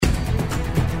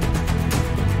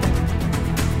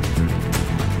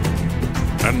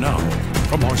now,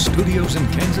 from our studios in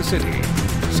Kansas City,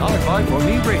 Sci-Fi for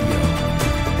Me Radio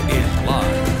is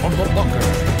live from the bunker.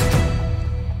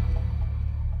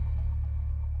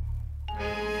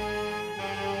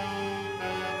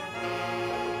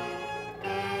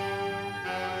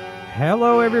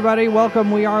 Hello, everybody. Welcome.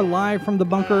 We are live from the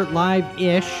bunker,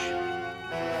 live-ish.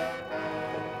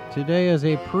 Today is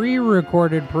a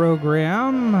pre-recorded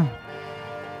program.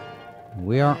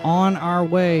 We are on our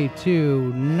way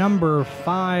to number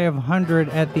 500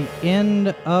 at the end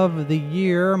of the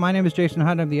year. My name is Jason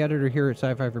Hunt. I'm the editor here at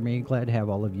Sci-Fi for Me. Glad to have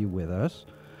all of you with us.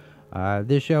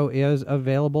 This show is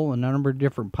available on a number of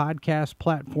different podcast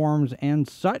platforms and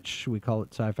such. We call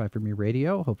it Sci-Fi for Me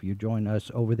Radio. Hope you join us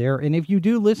over there. And if you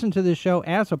do listen to this show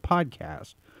as a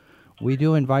podcast, we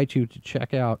do invite you to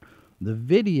check out the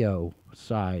video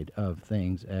side of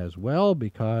things as well,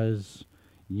 because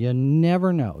you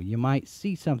never know. You might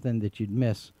see something that you'd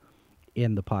miss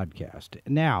in the podcast.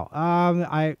 Now,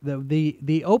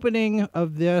 the opening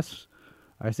of this,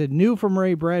 I said new from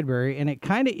Ray Bradbury, and it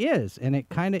kind of is, and it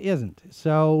kind of isn't.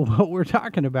 So what we're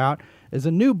talking about is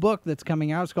a new book that's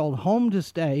coming out. It's called Home to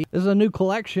Stay. This is a new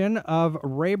collection of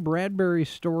Ray Bradbury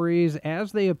stories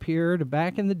as they appeared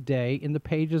back in the day in the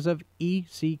pages of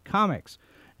EC Comics.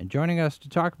 And joining us to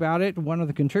talk about it, one of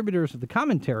the contributors of the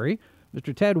commentary,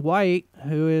 Mr. Ted White,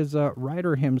 who is a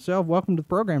writer himself. Welcome to the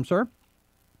program, sir.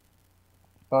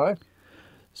 Hi.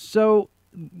 So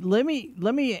let me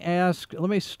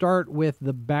start with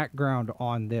the background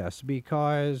on this,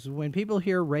 because when people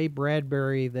hear Ray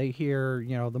Bradbury, they hear,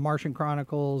 the Martian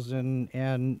Chronicles and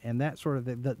that sort of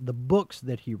the books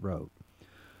that he wrote.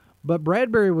 But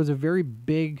Bradbury was a very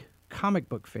big comic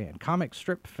book fan, comic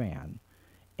strip fan.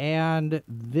 And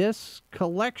this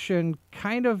collection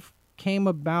kind of came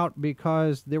about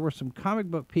because there were some comic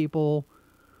book people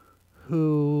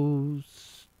who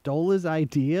stole his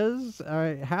ideas.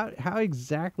 How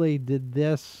exactly did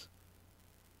this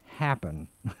happen?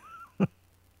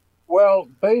 Well,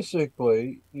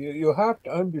 basically, you have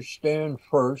to understand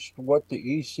first what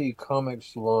the EC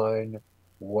Comics line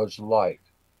was like.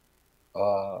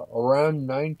 Around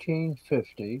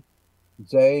 1950,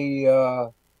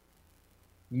 they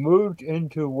moved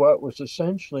into what was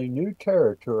essentially new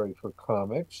territory for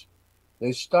comics.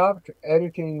 They stopped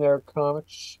editing their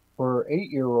comics for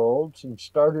 8-year-olds and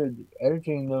started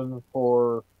editing them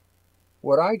for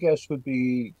what I guess would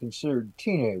be considered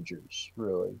teenagers,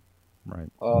 really. Right.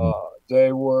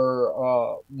 They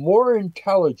were more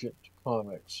intelligent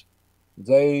comics.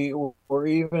 They were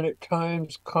even at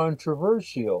times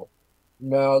controversial.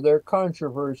 Now, their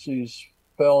controversies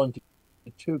fell into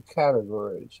two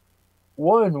categories.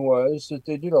 One was that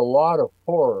they did a lot of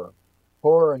horror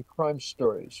and crime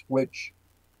stories, which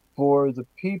for the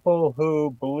people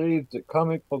who believed that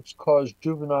comic books caused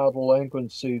juvenile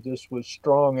delinquency, this was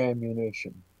strong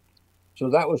ammunition.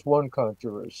 So that was one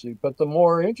controversy. But the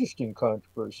more interesting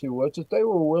controversy was that they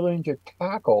were willing to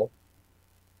tackle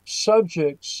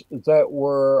subjects that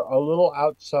were a little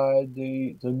outside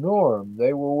the norm.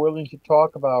 They were willing to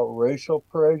talk about racial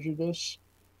prejudice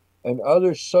and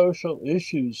other social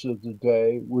issues of the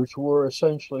day, which were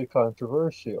essentially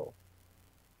controversial.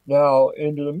 Now,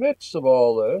 into the midst of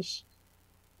all this,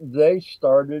 they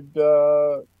started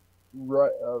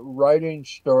writing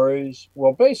stories.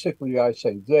 Well, basically, I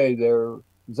say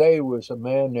they was a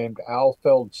man named Al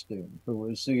Feldstein, who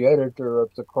was the editor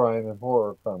of the crime and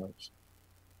horror comics.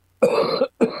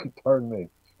 Pardon me.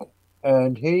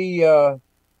 And he,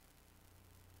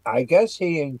 I guess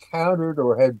he encountered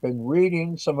or had been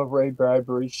reading some of Ray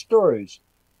Bradbury's stories,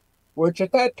 which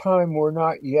at that time were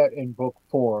not yet in book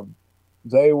form.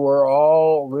 They were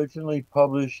all originally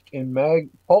published in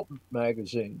pulp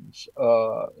magazines,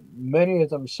 many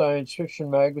of them science fiction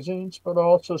magazines, but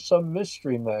also some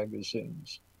mystery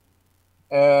magazines.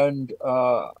 And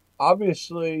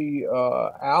obviously,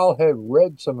 Al had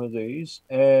read some of these,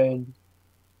 and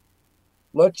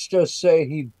let's just say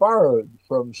he borrowed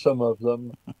from some of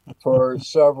them for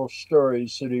several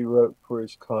stories that he wrote for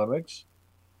his comics.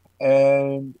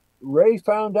 And Ray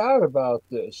found out about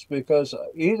this because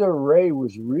either Ray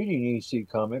was reading EC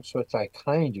Comics, which I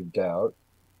kind of doubt,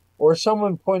 or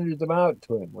someone pointed them out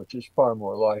to him, which is far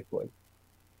more likely.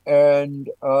 And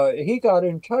he got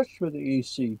in touch with the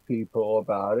EC people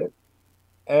about it,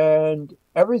 and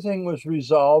everything was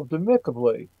resolved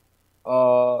amicably.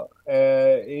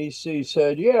 EC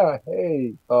said, yeah,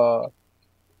 hey,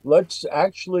 let's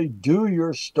actually do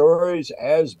your stories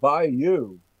as by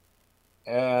you.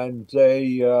 And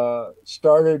they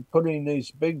started putting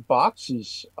these big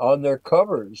boxes on their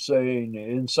covers saying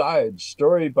inside,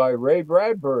 story by Ray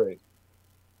Bradbury.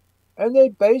 And they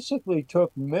basically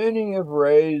took many of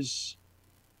Ray's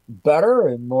better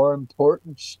and more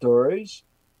important stories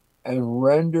and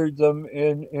rendered them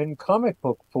in comic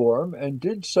book form and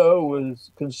did so with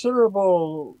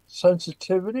considerable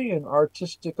sensitivity and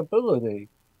artistic ability.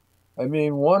 I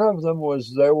mean, one of them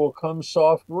was There Will Come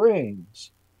Soft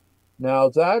Rains. Now,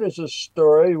 that is a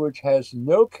story which has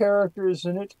no characters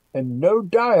in it and no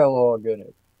dialogue in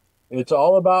it. It's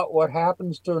all about what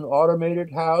happens to an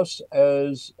automated house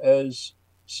as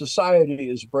society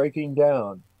is breaking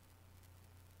down.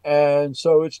 And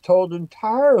so it's told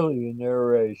entirely in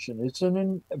narration. It's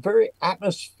a very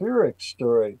atmospheric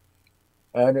story.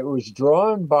 And it was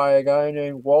drawn by a guy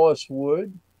named Wallace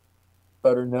Wood,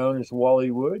 better known as Wally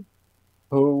Wood,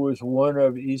 who was one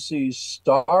of EC's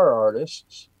star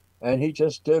artists. And he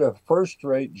just did a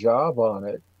first-rate job on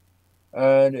it.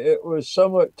 And it was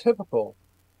somewhat typical.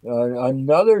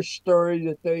 Another story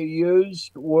that they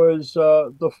used was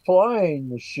The Flying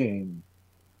Machine,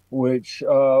 which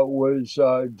was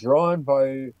drawn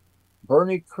by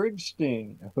Bernie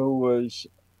Krigstein, who was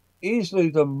easily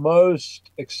the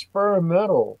most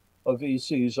experimental of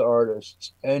EC's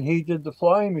artists. And he did The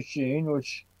Flying Machine,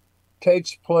 which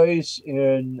takes place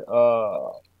in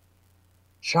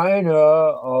China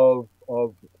of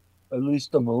at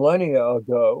least a millennia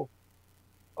ago.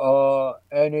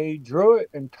 And he drew it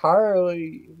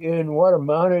entirely in what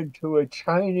amounted to a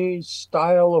Chinese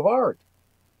style of art.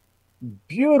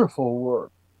 Beautiful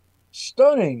work,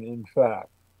 stunning, in fact,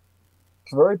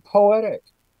 very poetic.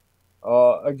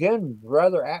 Again,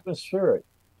 rather atmospheric.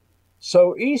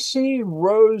 So EC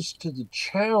rose to the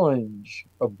challenge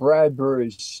of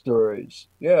Bradbury's stories.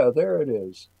 Yeah, there it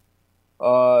is.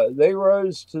 They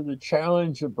rose to the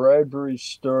challenge of Bradbury's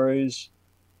stories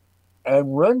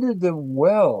and rendered them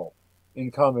well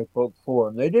in comic book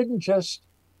form. They didn't just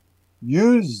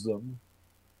use them,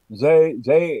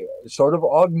 they sort of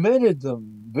augmented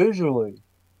them visually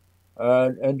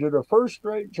and did a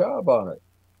first-rate job on it.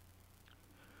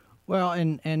 Well,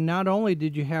 and not only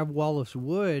did you have Wallace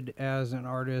Wood as an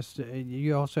artist,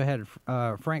 you also had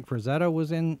Frank Frazetta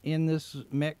was in this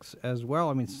mix as well.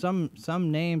 I mean, some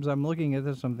names. I'm looking at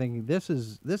this. I'm thinking this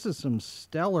is some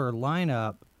stellar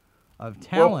lineup of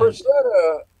talent.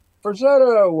 Well,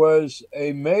 Frazetta was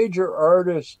a major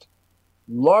artist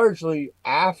largely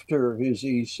after his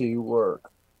EC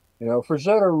work. You know,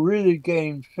 Frazetta really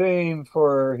gained fame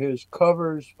for his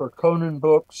covers for Conan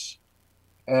books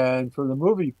and for the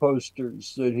movie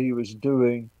posters that he was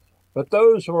doing. But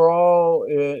those were all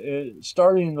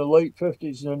starting in the late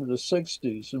 50s and into the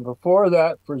 60s. And before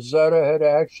that, Frazetta had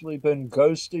actually been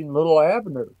ghosting Little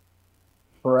Abner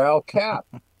for Al Capp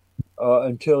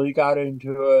until he got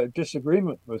into a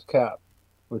disagreement with Capp,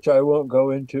 which I won't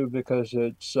go into because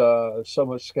it's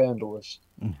somewhat scandalous.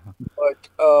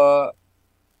 But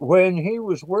when he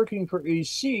was working for EC,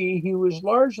 he was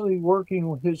largely working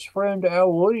with his friend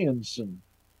Al Williamson.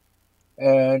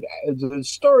 And the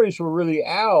stories were really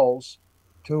Al's,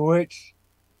 to which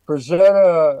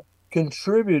Frazetta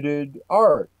contributed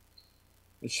art.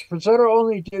 Frazetta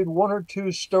only did one or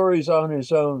two stories on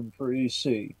his own for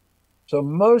EC. So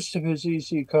most of his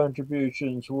EC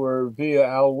contributions were via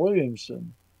Al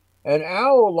Williamson. And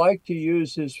Al liked to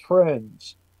use his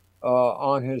friends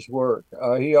on his work.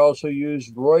 He also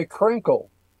used Roy Krenkel,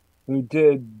 who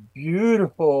did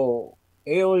beautiful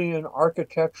alien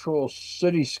architectural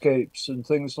cityscapes and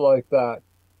things like that.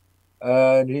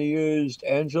 And he used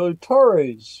Angelo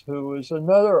Torres, who was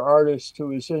another artist who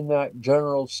was in that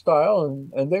general style,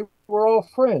 and they were all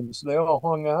friends. They all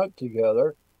hung out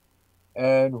together.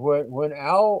 And when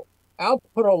Al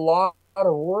put a lot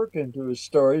of work into his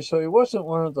stories, so he wasn't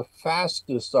one of the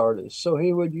fastest artists. So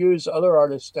he would use other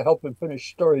artists to help him finish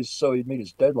stories so he'd meet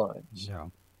his deadlines. Yeah.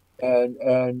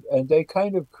 And they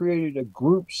kind of created a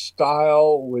group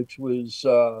style which was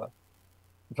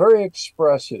very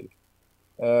expressive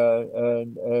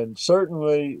and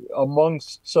certainly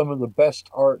amongst some of the best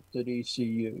art that EC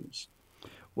used.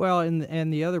 Well,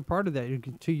 and the other part of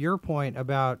that, to your point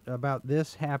about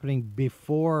this happening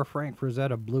before Frank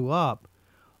Frazetta blew up,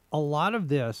 a lot of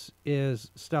this is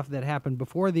stuff that happened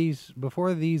before these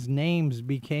names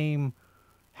became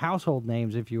household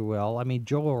names, if you will. I mean,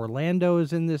 Joe Orlando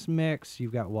is in this mix.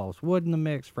 You've got Wallace Wood in the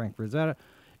mix, Frank Frazetta,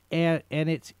 and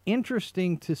it's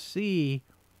interesting to see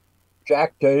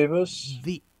Jack Davis.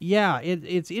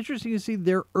 It's interesting to see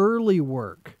their early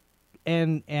work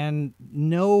and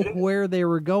know where they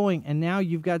were going, and now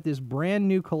you've got this brand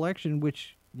new collection,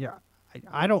 which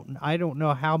I don't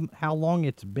know how long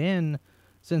it's been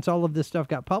since all of this stuff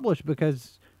got published,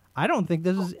 because I don't think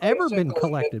this has ever been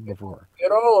collected before.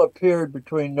 It all appeared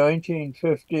between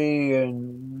 1950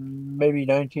 and maybe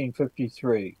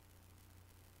 1953.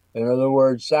 In other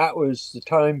words, that was the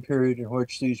time period in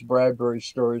which these Bradbury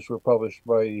stories were published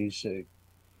by EC.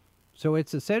 So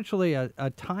it's essentially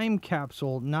a time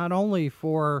capsule, not only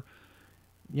for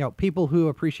people who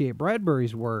appreciate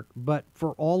Bradbury's work, but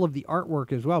for all of the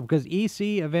artwork as well, because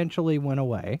EC eventually went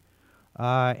away,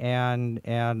 and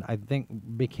I think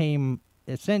became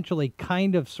essentially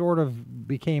kind of sort of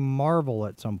became Marvel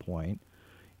at some point.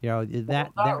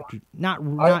 That Well,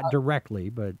 not directly,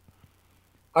 but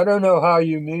I don't know how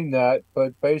you mean that,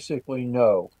 but basically,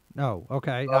 no. oh,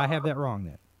 okay, I have that wrong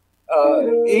then.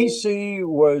 EC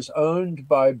was owned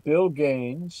by Bill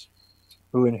Gaines,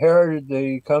 who inherited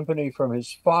the company from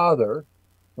his father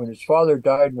when his father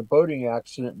died in a boating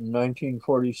accident in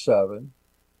 1947.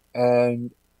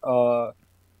 And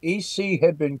EC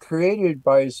had been created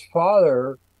by his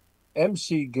father,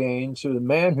 MC Gaines, the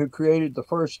man who created the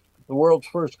world's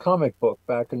first comic book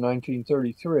back in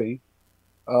 1933.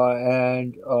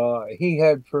 And he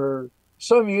had for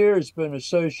some years been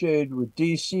associated with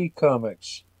DC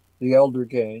Comics, the elder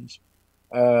Gaines,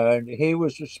 and he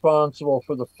was responsible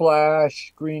for the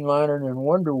Flash, Green Lantern, and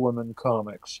Wonder Woman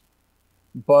comics.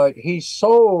 But he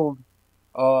sold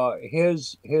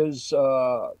his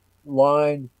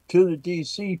line to the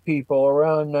DC people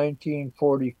around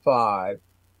 1945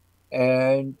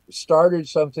 and started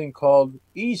something called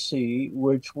EC,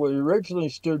 which originally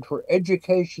stood for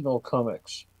Educational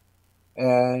Comics.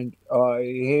 And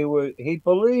he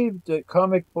believed that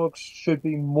comic books should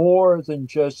be more than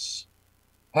just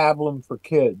pablum for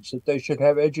kids, that they should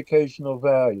have educational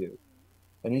value.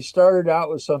 And he started out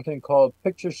with something called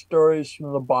Picture Stories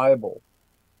from the Bible.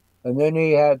 And then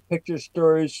he had picture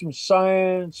stories from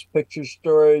science, picture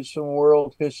stories from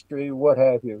world history, what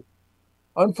have you.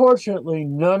 Unfortunately,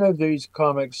 none of these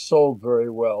comics sold very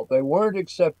well. They weren't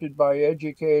accepted by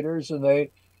educators and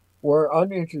they were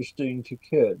uninteresting to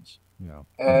kids. Yeah.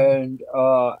 And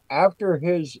after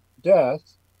his death,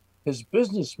 his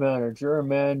business manager, a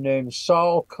man named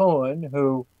Saul Cohen,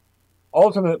 who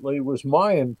ultimately was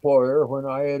my employer when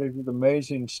I edited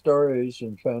Amazing Stories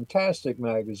and Fantastic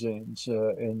magazines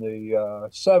in the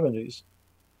 70s.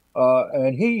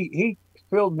 And he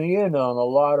filled me in on a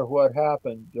lot of what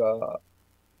happened.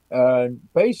 And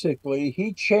basically,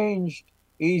 he changed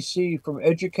EC from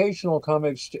educational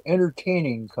comics to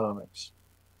entertaining comics.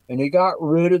 And he got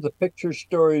rid of the picture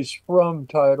stories from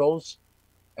titles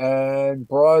and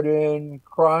brought in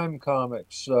crime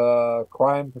comics,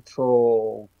 Crime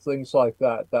Patrol, things like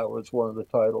that. That was one of the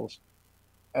titles.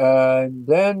 And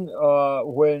then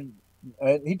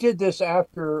and he did this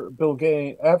after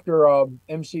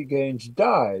MC Gaines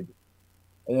died.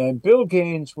 And Bill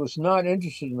Gaines was not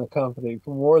interested in the company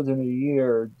for more than a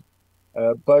year,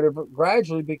 but it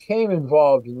gradually became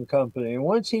involved in the company. And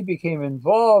once he became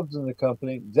involved in the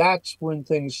company, that's when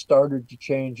things started to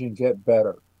change and get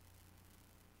better.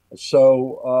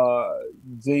 So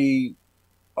the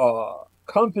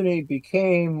company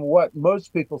became what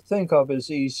most people think of as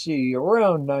EC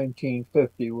around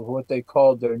 1950 with what they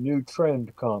called their New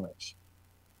Trend comics.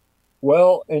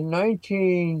 Well, in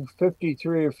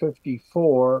 1953 or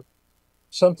 54,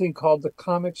 something called the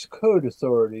Comics Code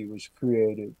Authority was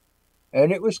created.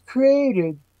 And it was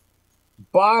created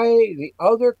by the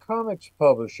other comics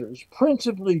publishers,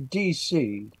 principally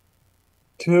DC,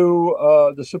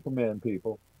 to the Superman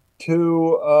people,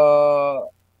 to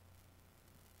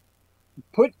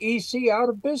put EC out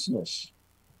of business.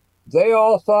 They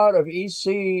all thought of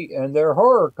EC and their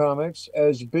horror comics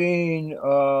as being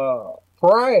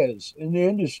pariahs in the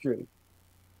industry.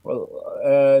 Well,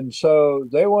 and so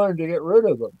they wanted to get rid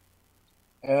of them.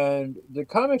 And the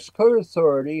Comics Code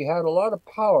Authority had a lot of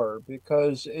power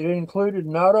because it included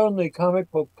not only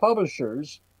comic book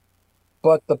publishers,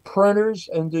 but the printers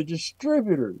and the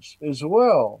distributors as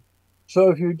well. So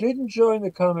if you didn't join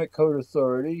the Comic Code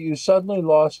Authority, you suddenly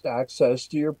lost access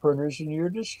to your printers and your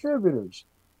distributors.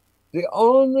 The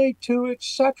only two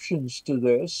exceptions to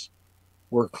this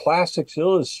were Classics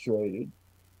Illustrated,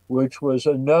 which was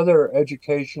another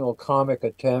educational comic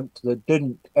attempt that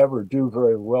didn't ever do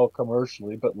very well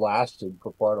commercially, but lasted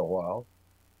for quite a while,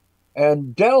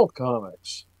 and Dell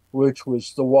Comics, which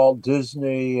was the Walt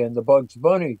Disney and the Bugs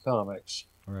Bunny comics.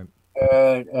 Right.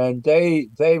 And they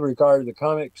regarded the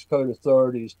Comics Code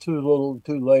Authority as too little,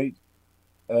 too late,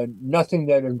 and nothing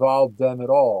that involved them at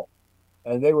all.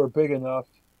 And they were big enough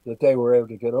that they were able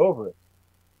to get over it.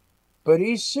 But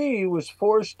EC was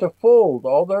forced to fold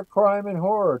all their crime and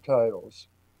horror titles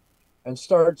and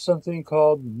start something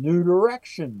called New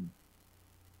Direction.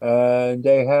 And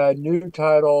they had new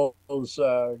titles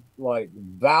like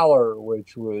Valor,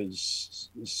 which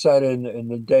was set in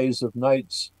the days of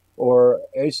knights or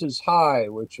Aces High,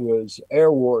 which was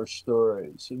Air War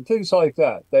stories, and things like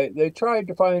that. They tried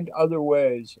to find other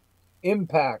ways.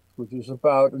 Impact, which was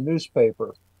about a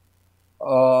newspaper.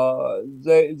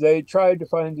 They tried to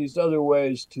find these other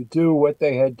ways to do what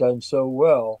they had done so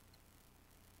well.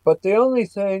 But the only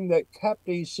thing that kept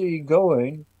EC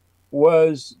going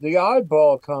was the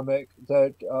oddball comic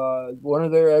that one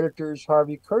of their editors,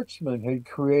 Harvey Kurtzman, had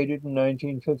created in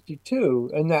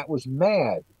 1952, and that was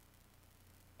Mad.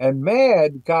 And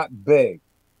Mad got big.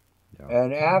 Yeah.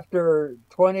 And after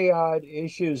 20 odd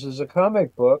issues as a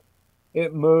comic book,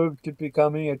 it moved to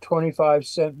becoming a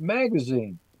 25-cent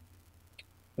magazine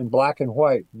in black and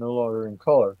white, no longer in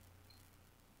color.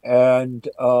 And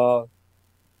by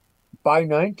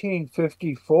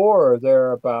 1954 or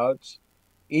thereabouts,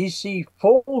 EC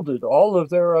folded all of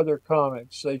their other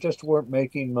comics. They just weren't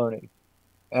making money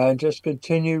and just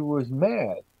continued with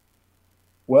Mad.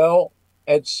 Well,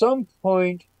 at some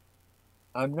point,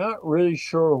 I'm not really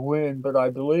sure when, but I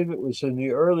believe it was in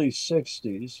the early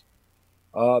 60s,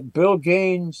 Bill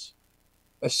Gaines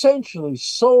essentially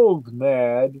sold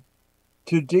Mad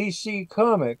to DC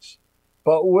Comics,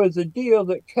 but with a deal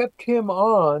that kept him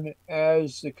on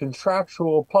as the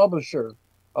contractual publisher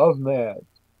of Mad.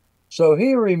 So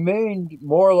he remained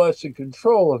more or less in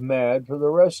control of Mad for the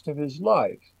rest of his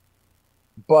life.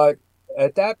 But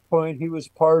at that point, he was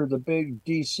part of the big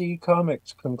DC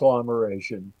Comics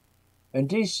conglomeration. And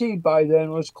DC by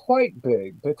then was quite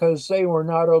big because they were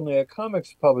not only a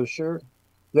comics publisher,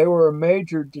 they were a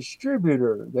major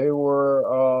distributor. They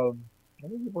were,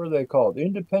 what were they called?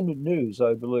 Independent News,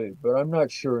 I believe, but I'm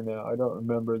not sure now. I don't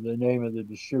remember the name of the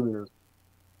distributor.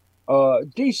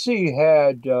 DC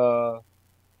had,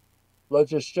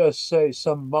 let's just say,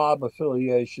 some mob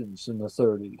affiliations in the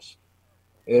 30s.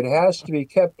 It has to be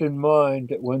kept in mind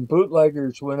that when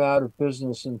bootleggers went out of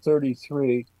business in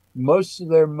 33, most of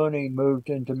their money moved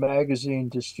into magazine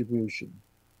distribution.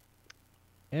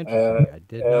 Interesting. I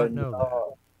did not know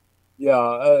that.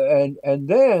 Yeah, and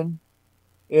then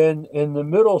in the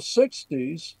middle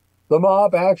 60s, the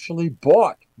mob actually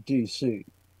bought DC.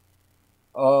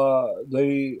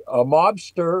 The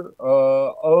mobster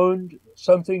owned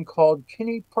something called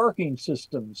Kinney Parking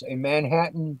Systems, a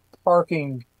Manhattan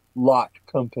parking lot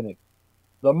company.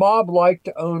 The mob liked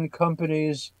to own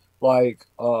companies like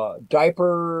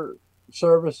diaper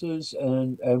services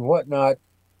and whatnot,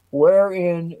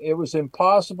 wherein it was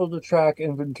impossible to track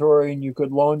inventory and you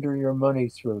could launder your money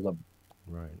through them.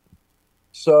 Right.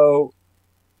 So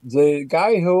the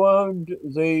guy who owned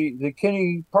the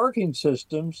Kinney Parking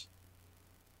Systems,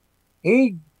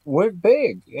 he went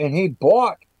big and he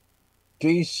bought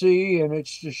DC and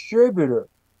its distributor.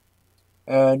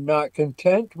 And not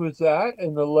content with that,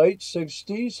 in the late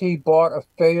 60s, he bought a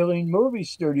failing movie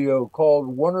studio called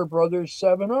Warner Brothers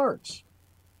 7 Arts.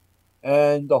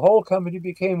 And the whole company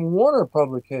became Warner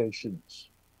Publications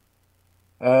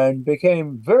and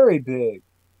became very big.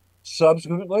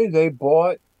 Subsequently, they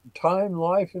bought Time,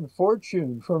 Life, and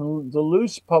Fortune from the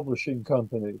Loose Publishing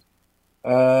Company.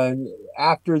 And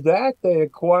after that, they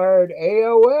acquired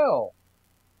AOL.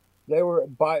 They were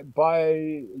by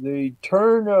the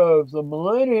turn of the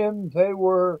millennium, they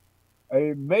were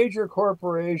a major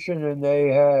corporation and they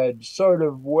had sort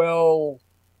of well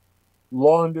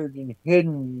laundered and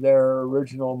hidden their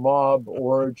original mob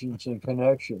origins and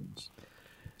connections.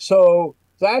 So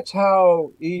that's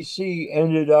how EC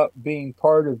ended up being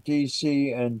part of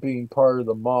DC and being part of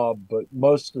the mob, but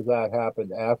most of that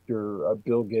happened after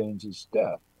Bill Gaines'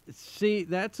 death. See,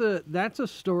 that's a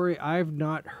story I've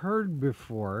not heard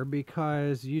before,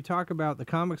 because you talk about the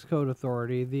Comics Code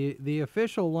Authority. The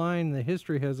official line, the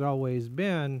history has always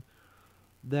been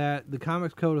that the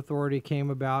Comics Code Authority came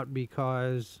about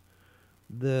because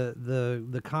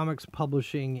the comics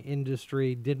publishing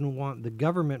industry didn't want the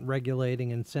government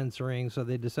regulating and censoring, so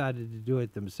they decided to do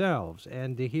it themselves.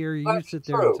 And to hear you That's sit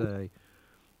there true. and say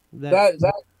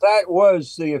that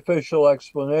was the official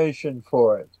explanation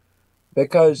for it.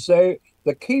 Because the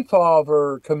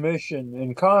Kefauver Commission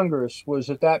in Congress was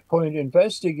at that point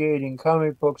investigating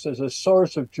comic books as a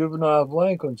source of juvenile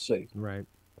delinquency. right,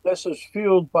 This was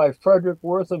fueled by Frederick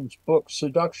Wortham's book,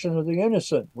 Seduction of the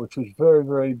Innocent, which was very,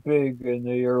 very big in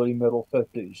the early middle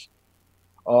 50s.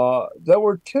 There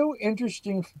were two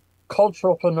interesting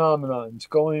cultural phenomenons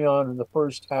going on in the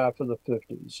first half of the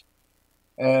 50s.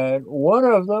 And one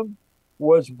of them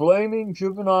was blaming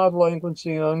juvenile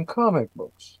delinquency on comic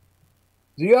books.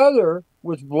 The other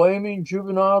was blaming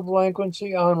juvenile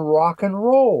delinquency on rock and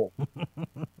roll.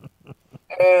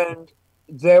 And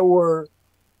there were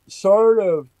sort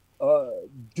of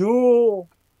dual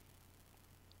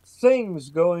things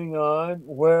going on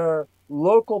where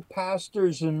local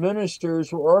pastors and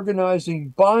ministers were organizing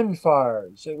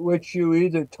bonfires at which you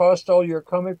either tossed all your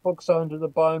comic books onto the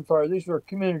bonfire. These were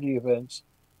community events.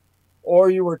 Or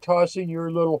you were tossing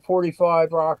your little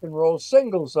 45 rock and roll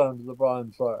singles onto the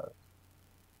bonfire.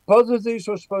 Both of these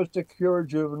were supposed to cure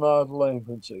juvenile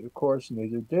delinquency. Of course,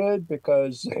 neither did,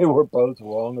 because they were both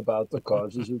wrong about the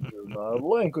causes of juvenile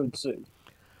delinquency.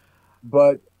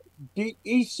 But the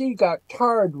EC got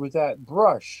tarred with that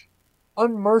brush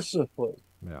unmercifully.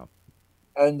 Yeah.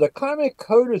 And the Comic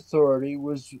Code Authority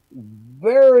was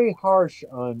very harsh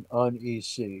on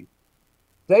EC.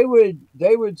 They would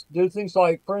do things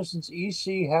like, for instance,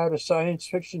 EC had a science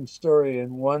fiction story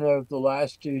in one of the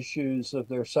last issues of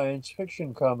their science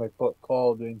fiction comic book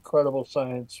called Incredible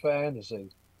Science Fantasy.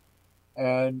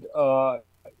 And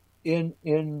in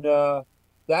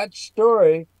that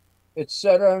story, it's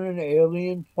set on an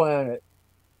alien planet.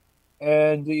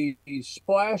 And the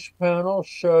splash panel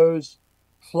shows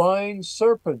flying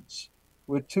serpents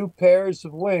with two pairs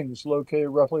of wings located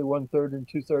roughly 1/3 and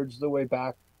 2/3 of the way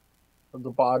back of the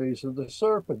bodies of the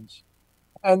serpents.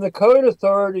 And the Code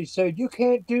Authority said, you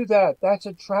can't do that. That's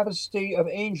a travesty of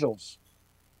angels.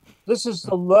 This is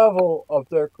the level of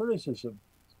their criticism.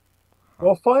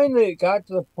 Well, finally, it got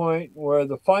to the point where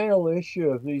the final issue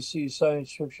of EC's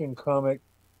science fiction comic,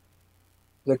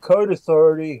 the Code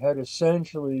Authority had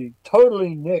essentially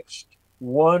totally nixed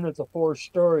one of the 4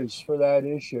 stories for that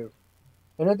issue.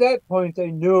 And at that point, they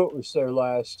knew it was their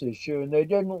last issue, and they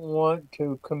didn't want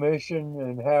to commission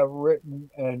and have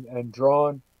written and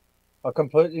drawn a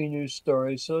completely new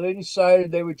story. So they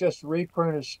decided they would just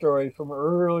reprint a story from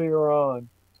earlier on.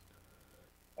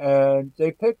 And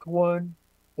they picked one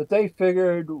that they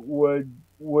figured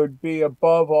would be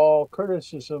above all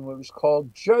criticism. It was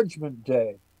called Judgment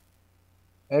Day.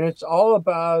 And it's all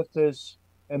about this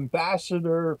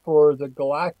ambassador for the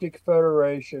Galactic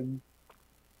Federation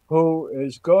who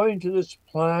is going to this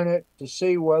planet to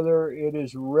see whether it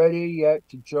is ready yet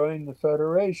to join the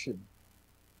Federation.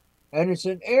 And it's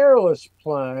an airless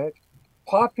planet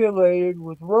populated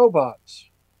with robots.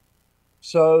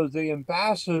 So the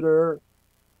ambassador,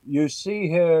 you see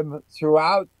him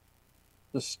throughout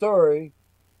the story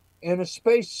in a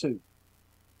spacesuit.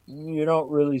 You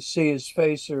don't really see his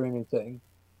face or anything.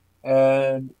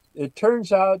 And it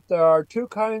turns out there are 2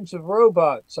 kinds of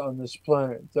robots on this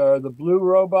planet. There are the blue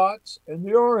robots and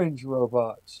the orange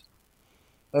robots.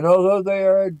 And although they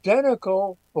are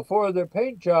identical before their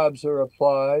paint jobs are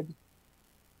applied,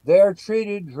 they are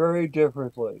treated very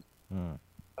differently. And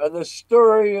the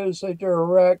story is a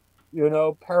direct,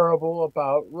 parable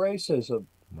about racism.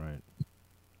 Right.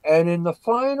 And in the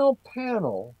final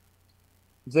panel,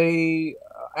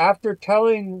 after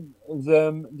telling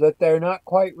them that they're not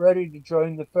quite ready to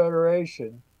join the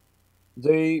Federation,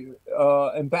 the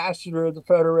ambassador of the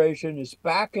Federation is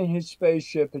back in his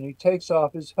spaceship, and he takes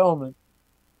off his helmet,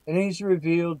 and he's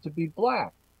revealed to be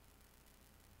black.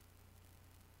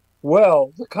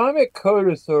 Well, the Comic Code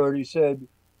Authority said,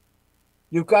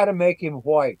 you've got to make him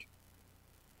white.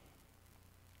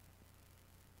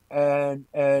 And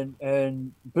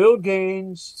Bill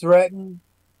Gaines threatened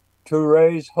to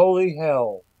raise holy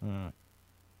hell.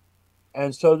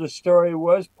 And so the story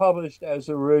was published as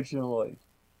originally,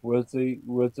 with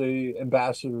the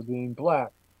ambassador being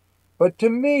black. But to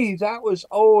me, that was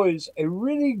always a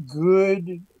really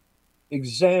good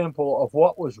example of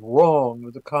what was wrong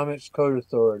with the Comics Code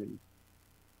Authority.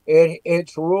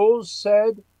 Its rules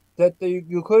said that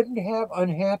you couldn't have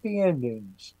unhappy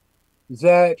endings,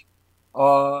 that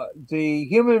the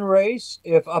human race,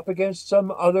 if up against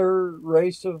some other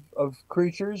race of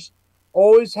creatures,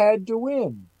 always had to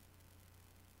win.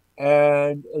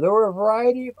 And there were a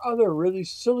variety of other really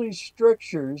silly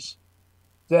strictures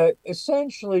that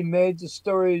essentially made the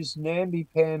stories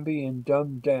namby-pamby and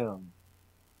dumbed down.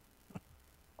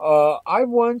 I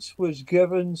once was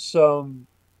given some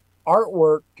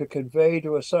artwork to convey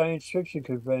to a science fiction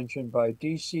convention by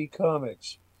DC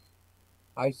Comics.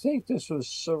 I think this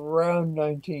was around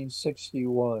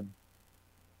 1961.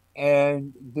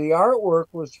 And the artwork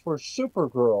was for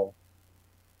Supergirl.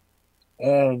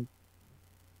 And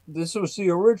this was the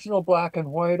original black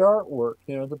and white artwork,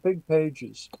 the big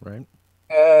pages. Right.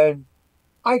 And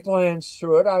I glanced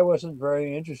through it. I wasn't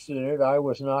very interested in it. I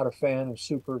was not a fan of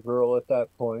Supergirl at that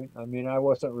point. I mean, I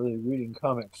wasn't really reading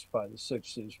comics by the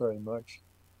 60s very much.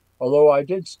 Although I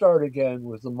did start again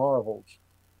with the Marvels.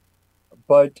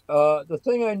 But the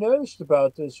thing I noticed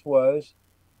about this was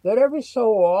that every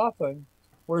so often,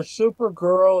 where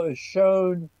Supergirl is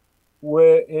shown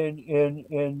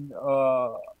in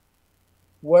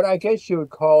what I guess you would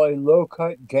call a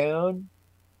low-cut gown,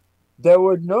 there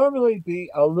would normally be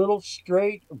a little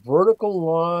straight vertical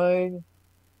line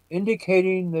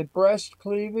indicating the breast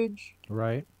cleavage.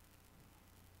 Right.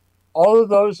 All of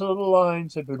those little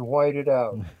lines have been whited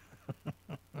out.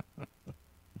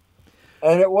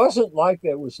 And it wasn't like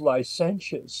it was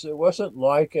licentious. It wasn't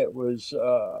like it was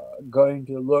going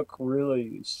to look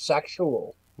really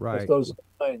sexual if Right. those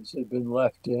lines had been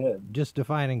left in. Just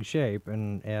defining shape,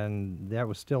 and that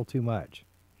was still too much.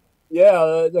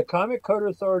 Yeah, the Comic Code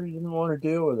Authority didn't want to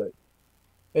deal with it.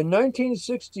 In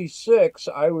 1966,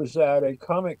 I was at a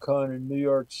Comic Con in New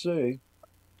York City,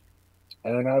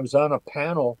 and I was on a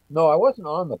panel. No, I wasn't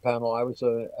on the panel. I was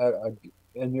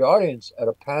in the audience at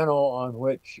a panel on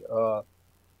which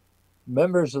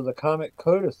members of the Comic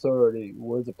Code Authority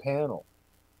were the panel.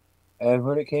 And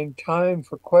when it came time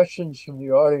for questions from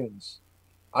the audience,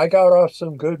 I got off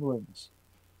some good ones.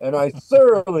 And I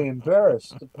thoroughly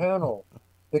embarrassed the panel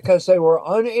because they were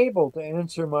unable to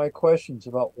answer my questions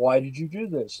about why did you do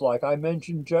this? Like I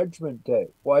mentioned Judgment Day.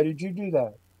 Why did you do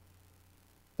that?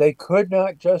 They could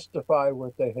not justify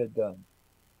what they had done.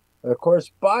 And of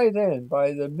course, by then,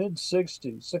 by the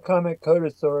mid-60s, the Comic Code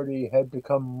Authority had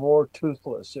become more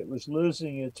toothless. It was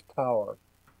losing its power.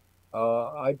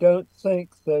 I don't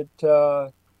think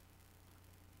that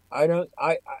I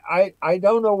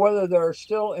don't know whether there are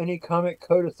still any Comic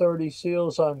Code Authority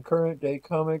seals on current day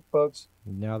comic books.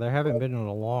 No, there haven't been in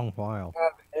a long while.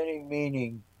 Have any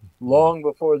meaning long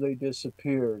before they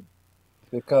disappeared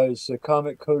because the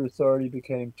Comic Code Authority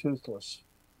became toothless.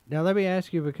 Now let me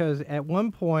ask you, because at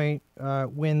one point,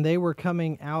 when they were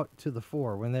coming out to the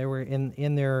fore, when they were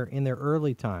in their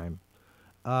early time,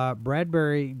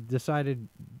 Bradbury decided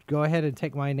go ahead and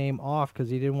take my name off because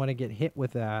he didn't want to get hit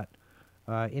with that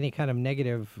any kind of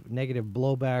negative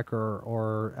blowback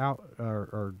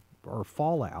or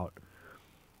fallout.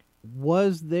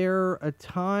 Was there a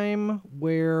time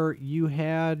where you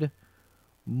had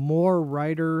more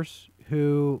writers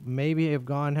who maybe have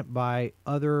gone by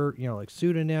other, like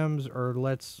pseudonyms, or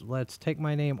let's take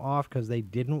my name off because they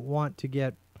didn't want to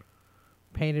get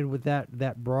painted with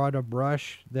that broad a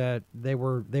brush, that they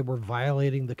were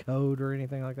violating the code or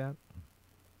anything like that?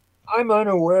 I'm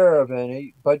unaware of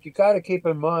any, but you got to keep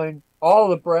in mind all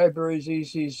the Bradbury's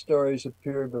EC stories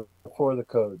appeared before the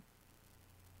code.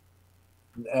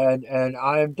 And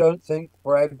I don't think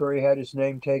Bradbury had his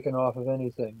name taken off of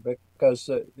anything because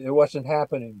it wasn't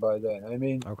happening by then. I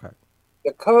mean, Okay.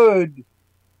 the code,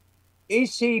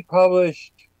 EC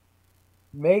published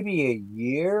maybe a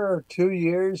year or 2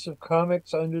 years of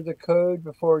comics under the code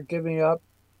before giving up,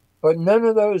 but none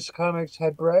of those comics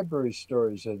had Bradbury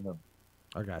stories in them.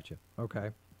 I got you. Okay.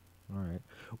 All right.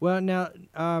 Well, now,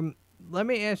 let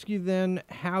me ask you then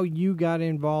how you got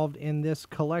involved in this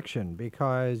collection,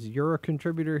 because you're a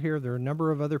contributor here. There are a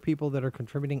number of other people that are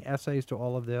contributing essays to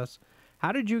all of this.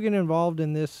 How did you get involved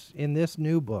in this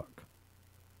new book?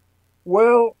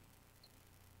 Well,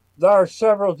 there are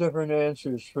several different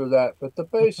answers for that, but the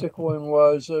basic one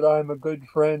was that I'm a good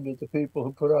friend of the people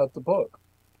who put out the book,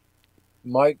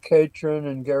 Mike Catron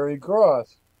and Gary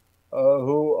Groth,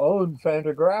 who own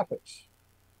Fantagraphics,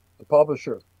 the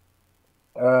publisher.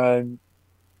 And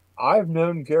I've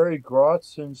known Gary Groth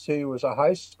since he was a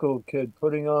high school kid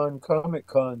putting on Comic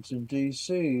Cons in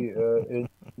D.C. In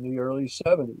the early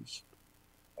 70s.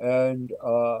 And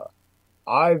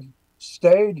I've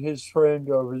stayed his friend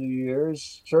over the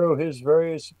years. Through his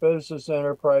various business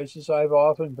enterprises, I've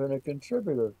often been a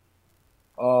contributor.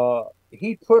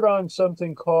 He put on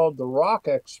something called the Rock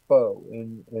Expo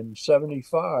in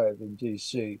 75 in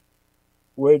D.C.,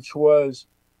 which was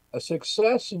a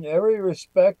success in every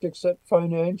respect except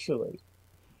financially.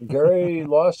 Gary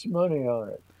lost money on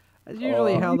it. That's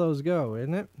usually how those go,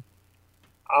 isn't it?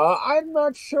 I'm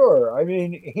not sure. I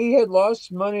mean, he had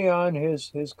lost money on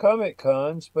his Comic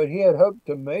Cons, but he had hoped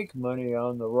to make money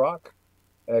on the Rock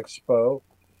Expo,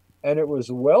 and it was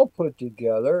well put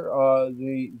together.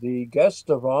 The guest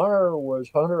of honor was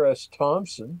Hunter S.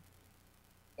 Thompson,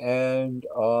 and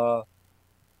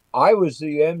I was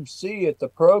the MC at the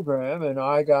program, and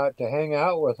I got to hang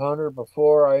out with Hunter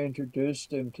before I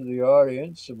introduced him to the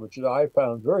audience, which I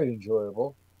found very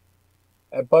enjoyable.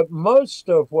 But most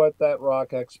of what that Rock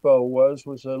Expo was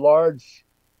a large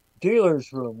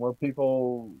dealer's room where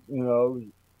people,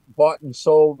 bought and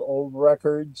sold old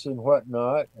records and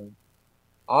whatnot. And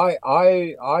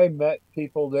I met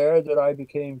people there that I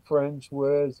became friends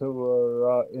with who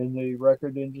were in the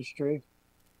record industry.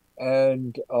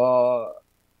 And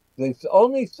the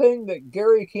only thing that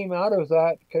Gary came out of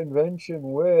that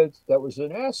convention with that was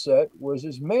an asset was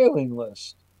his mailing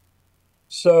list.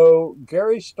 So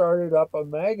Gary started up a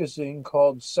magazine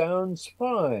called Sounds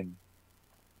Fine.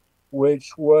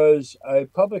 which was a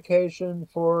publication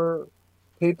for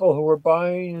people who were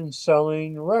buying and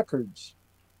selling records.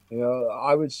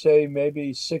 I would say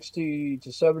maybe 60 to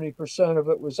 70% of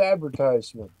it was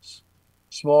advertisements,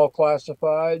 small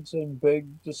classifieds and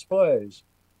big displays.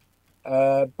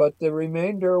 But the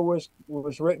remainder was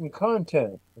written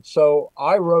content. So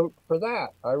I wrote for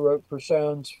that. I wrote for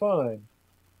Sounds Fine.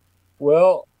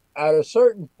 Well, at a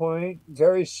certain point,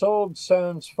 Gary sold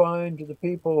Sounds Fine to the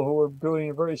people who were doing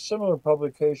a very similar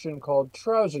publication called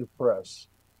Trouser Press.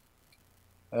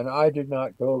 And I did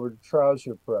not go over to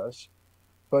Trouser Press.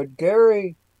 But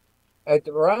Gary,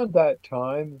 around that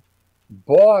time,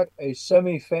 bought a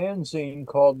semi-fanzine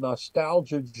called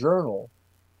Nostalgia Journal,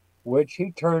 which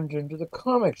he turned into the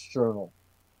Comics Journal,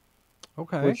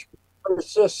 Okay. which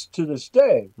persists to this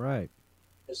day. Right.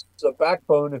 It's the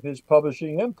backbone of his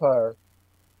publishing empire,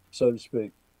 so to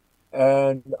speak.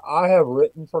 And I have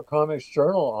written for Comics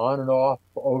Journal on and off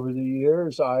over the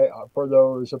years. For there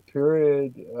was a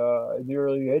period in the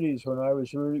early '80s when I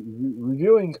was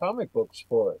reviewing comic books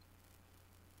for it.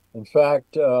 In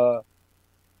fact,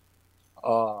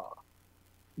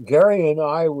 Gary and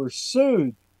I were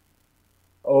sued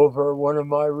over one of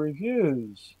my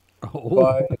reviews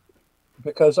Oh.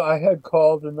 because I had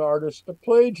called an artist a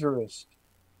plagiarist.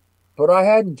 But I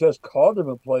hadn't just called him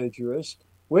a plagiarist.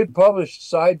 We published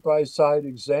side-by-side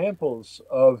examples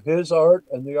of his art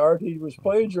and the art he was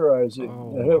plagiarizing.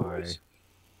 Oh, and it my. was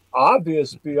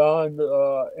obvious beyond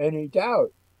any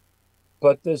doubt.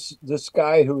 But this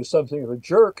guy, who was something of a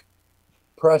jerk,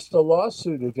 pressed a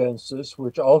lawsuit against us,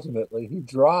 which ultimately he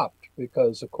dropped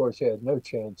because, of course, he had no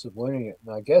chance of winning it.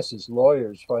 And I guess his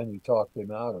lawyers finally talked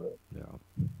him out of it.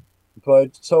 Yeah.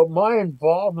 But so my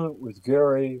involvement with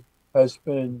Gary has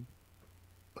been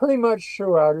pretty much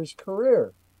throughout his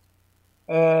career.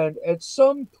 And at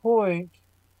some point,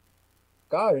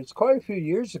 God, it's quite a few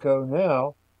years ago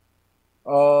now,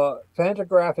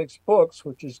 Fantagraphics Books,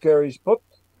 which is Gary's book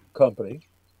company,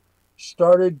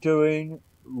 started doing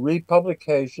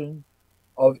republication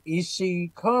of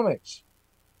EC Comics.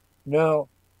 Now,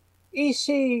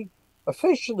 EC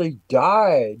officially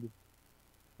died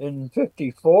in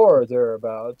 54 or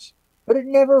thereabouts, but it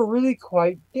never really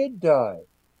quite did die.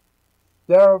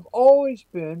 There have always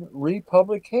been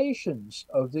republications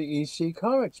of the EC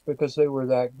Comics because they were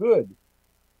that good.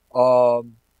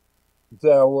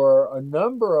 There were a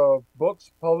number of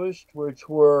books published which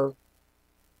were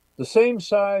the same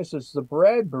size as the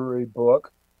Bradbury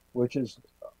book, which is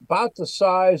about the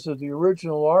size of the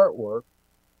original artwork,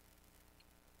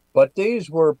 but these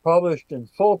were published in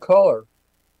full color.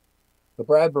 The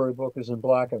Bradbury book is in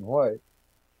black and white,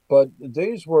 but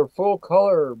these were full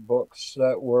color books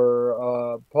that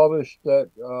were published that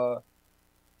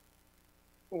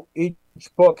each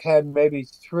book had maybe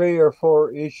 3 or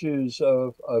 4 issues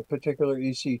of a particular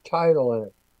EC title in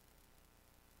it.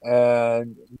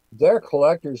 And they're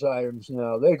collector's items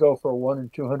now. They go for $100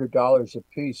 and $200 a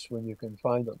piece when you can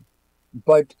find them.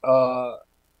 But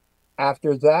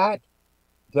after that,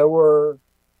 there were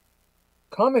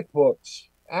comic books,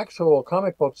 actual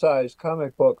comic book size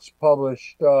comic books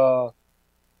published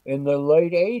in the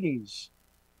late 80s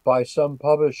by some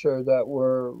publisher that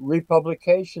were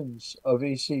republications of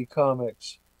EC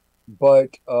Comics,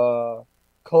 but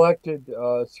collected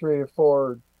 3 or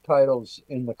 4 titles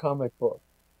in the comic book.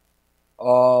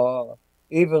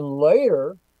 Even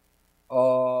later,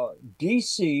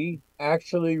 DC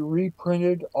actually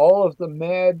reprinted all of the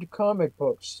Mad comic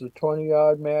books, the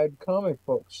 20-odd Mad comic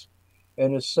books,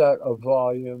 in a set of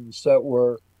volumes that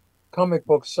were comic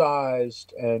book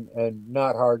sized and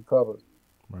not hardcover.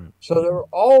 Right. So there have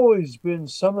always been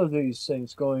some of these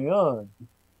things going on,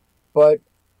 but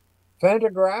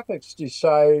Fantagraphics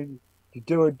decided to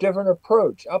do a different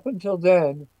approach. Up until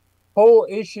then, whole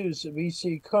issues of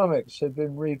EC Comics had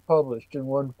been republished in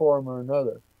one form or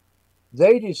another.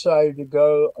 They decided to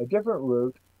go a different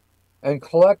route and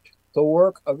collect the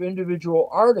work of individual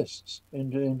artists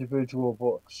into individual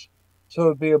books. So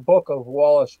it'd be a book of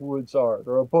Wallace Wood's art,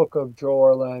 or a book of Joe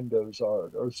Orlando's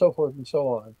art, or so forth and so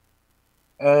on.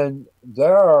 And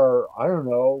there are, I don't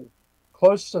know,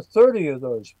 close to 30 of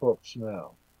those books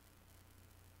now.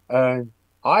 And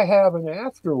I have an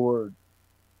afterword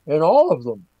in all of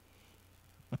them,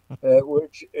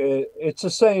 which it's the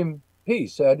same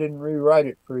piece. I didn't rewrite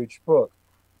it for each book,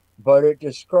 but it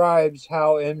describes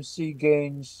how MC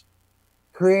Gaines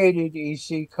created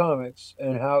EC Comics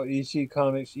and how EC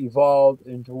Comics evolved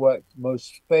into what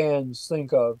most fans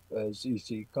think of as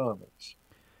EC Comics.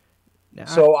 Now,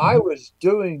 So I was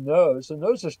doing those, and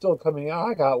those are still coming out.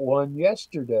 I got one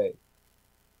yesterday.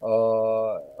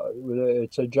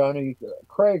 It's a Johnny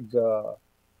Craig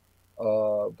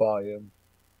volume.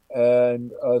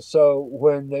 And so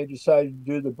when they decided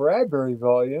to do the Bradbury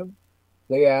volume,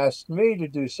 they asked me to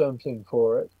do something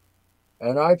for it.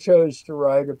 And I chose to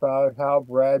write about how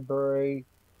Bradbury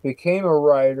became a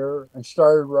writer and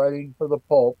started writing for the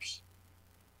pulps.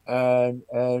 And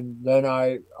then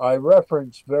I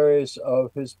referenced various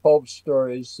of his pulp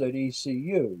stories that E.C.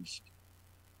 used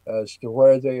as to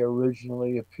where they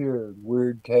originally appeared,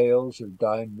 Weird Tales or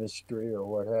Dime Mystery or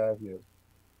what have you.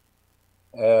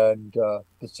 And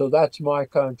so that's my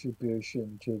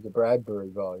contribution to the Bradbury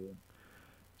volume.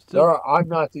 So, I'm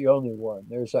not the only one.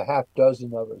 There's a half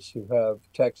dozen of us who have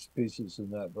text pieces in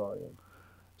that volume.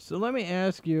 so let me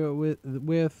ask you,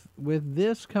 with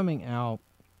this coming out,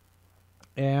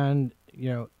 and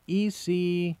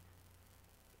EC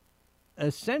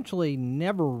essentially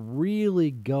never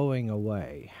really going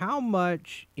away, how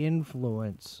much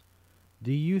influence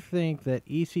do you think that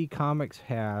EC Comics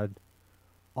had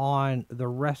on the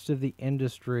rest of the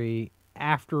industry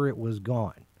after it was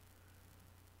gone?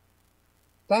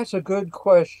 That's a good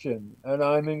question, and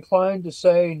I'm inclined to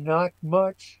say not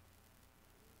much,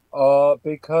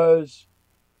 because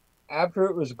after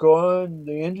it was gone,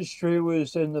 the industry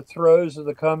was in the throes of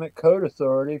the Comic Code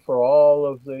Authority for all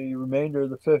of the remainder of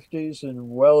the 50s and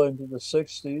well into the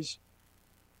 60s,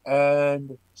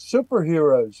 and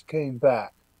superheroes came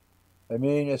back. I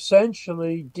mean,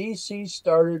 essentially, DC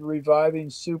started reviving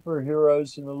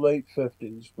superheroes in the late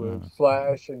 50s with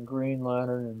Flash and Green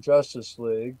Lantern and Justice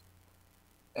League.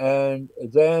 And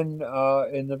then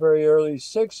in the very early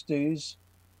 60s,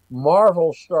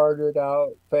 Marvel started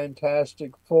out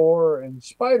Fantastic Four and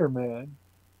Spider-Man,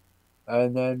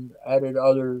 and then added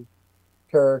other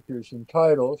characters and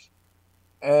titles.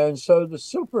 And so the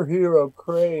superhero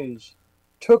craze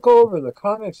took over the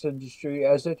comics industry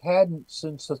as it hadn't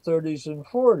since the 30s and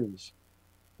 40s.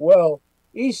 Well,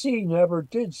 EC never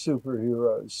did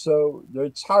superheroes, so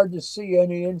it's hard to see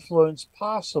any influence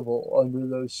possible under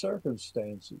those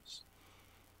circumstances.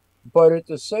 But at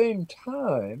the same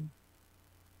time,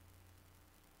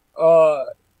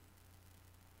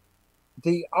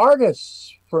 the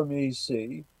artists from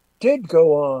EC did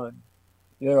go on,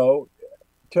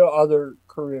 to other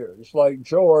careers. Like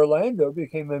Joe Orlando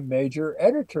became a major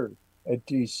editor at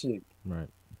DC. Right.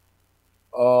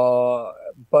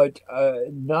 But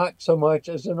not so much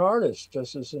as an artist,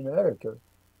 just as an editor.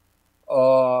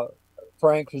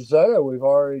 Frank Frazetta, we've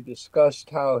already discussed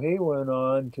how he went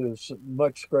on to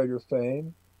much greater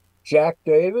fame. Jack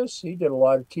Davis, he did a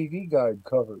lot of TV guide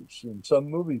covers and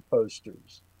some movie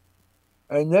posters.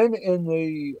 And then in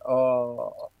the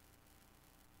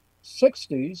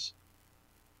 60s,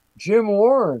 Jim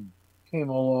Warren came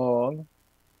along.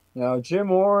 Now, Jim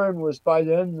Warren was by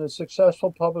then the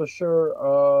successful publisher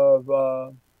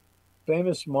of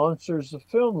Famous Monsters of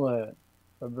Filmland,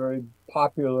 a very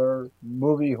popular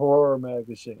movie horror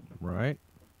magazine. Right.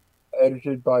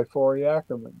 Edited by Forey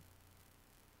Ackerman.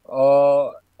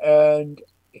 And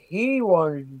he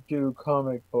wanted to do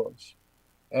comic books.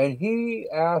 And he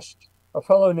asked a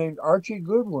fellow named Archie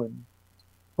Goodwin,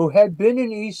 who had been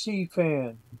an EC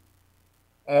fan,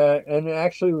 and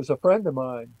actually was a friend of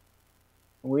mine.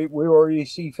 We were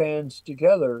EC fans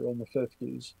together in the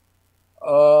 50s.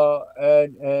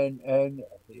 And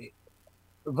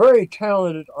a very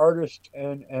talented artist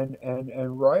and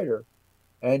writer.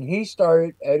 And he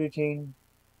started editing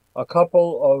a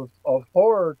couple of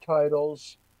horror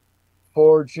titles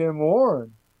for Jim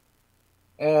Warren.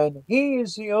 And he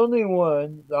is the only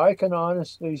one that I can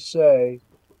honestly say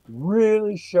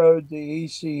really showed the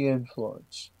EC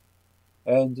influence.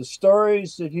 And the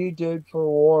stories that he did for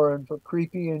Warren, for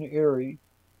Creepy and Eerie,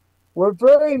 were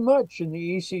very much in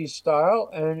the EC style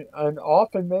and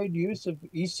often made use of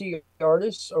EC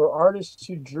artists or artists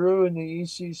who drew in the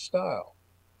EC style.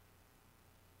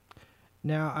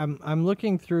 Now I'm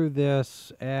looking through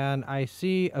this, and I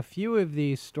see a few of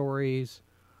these stories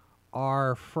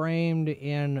are framed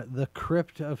in the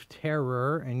Crypt of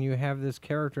Terror, and you have this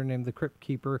character named the Crypt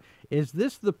Keeper. Is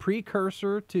this the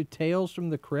precursor to Tales from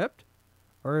the Crypt,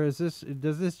 or does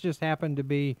this just happen to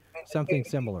be something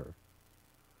similar?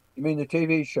 You mean the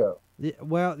TV show?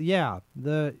 Well, yeah,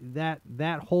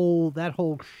 that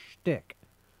whole shtick.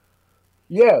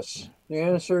 Yes, the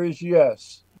answer is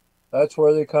yes. That's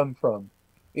where they come from.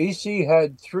 EC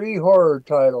had 3 horror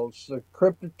titles: the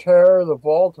Crypt of Terror, the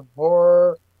Vault of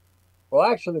Horror. Well,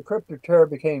 actually, the Crypt of Terror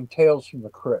became Tales from the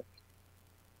Crypt.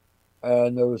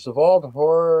 And there was the Vault of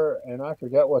Horror, and I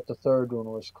forget what the third one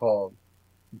was called.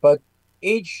 But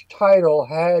each title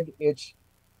had its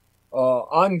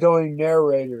ongoing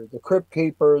narrator, the Crypt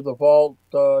Keeper, the Vault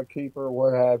Keeper,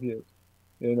 what have you,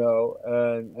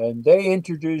 and they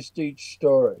introduced each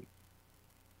story.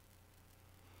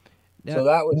 Now, So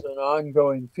that was an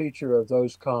ongoing feature of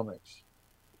those comics.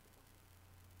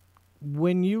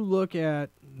 when you look at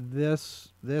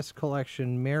this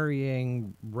collection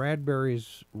marrying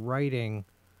Bradbury's writing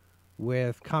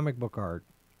with comic book art,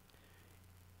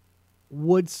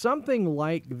 would something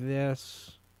like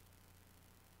this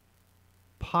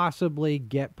possibly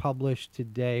get published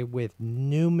today with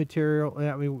new material?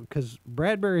 I mean, because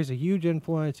Bradbury is a huge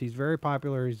influence. He's very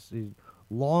popular. He's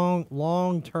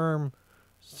long term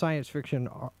science fiction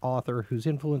author who's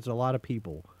influenced a lot of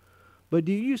people. But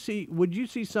would you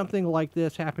see something like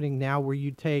this happening now, where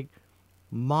you take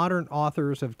modern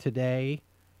authors of today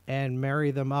and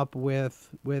marry them up with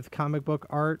comic book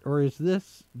art, or is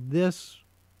this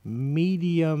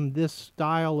medium, this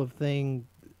style of thing,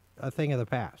 a thing of the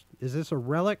past? Is this a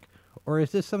relic, or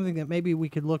is this something that maybe we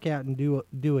could look at and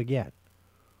do again?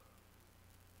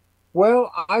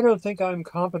 Well, I don't think I'm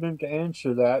competent to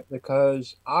answer that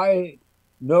because I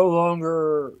no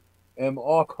longer am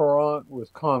au courant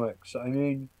with comics. I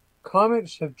mean,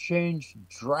 comics have changed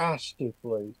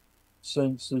drastically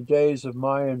since the days of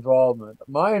my involvement.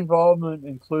 My involvement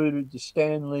included the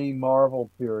Stan Lee Marvel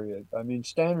period. I mean,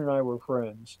 Stan and I were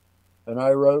friends, and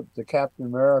I wrote the Captain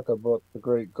America book, The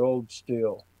Great Gold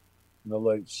Steel, in the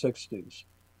late 60s,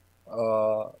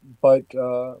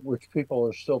 but which people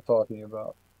are still talking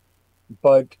about.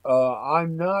 But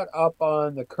I'm not up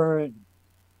on the current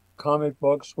comic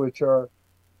books, which are,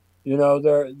 you know,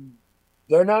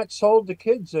 they're not sold to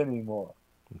kids anymore.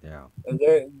 Yeah.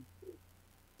 They're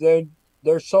they're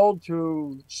they're sold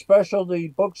to specialty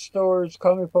bookstores,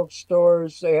 comic book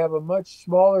stores. They have a much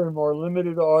smaller and more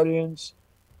limited audience.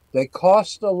 They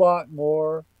cost a lot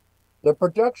more. The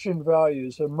production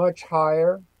values are much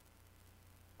higher,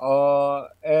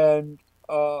 and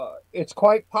it's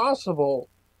quite possible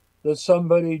that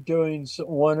somebody doing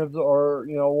one of the, or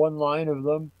one line of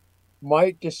them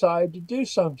might decide to do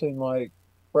something like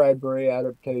Bradbury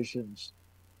adaptations.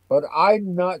 But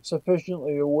I'm not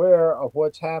sufficiently aware of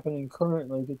what's happening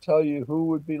currently to tell you who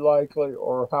would be likely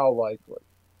or how likely.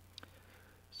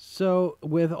 So,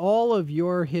 with all of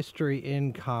your history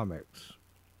in comics,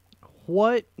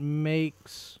 what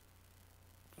makes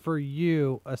for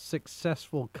you a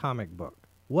successful comic book?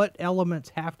 What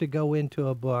elements have to go into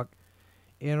a book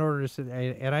in order to,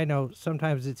 and I know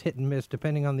sometimes it's hit and miss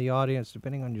depending on the audience,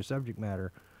 depending on your subject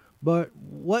matter, but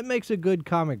what makes a good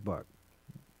comic book?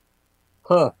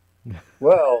 Huh.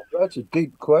 Well, that's a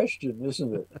deep question,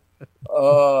 isn't it?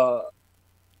 Uh,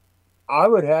 I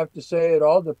would have to say it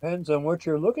all depends on what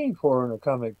you're looking for in a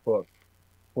comic book.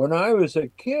 When I was a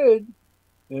kid,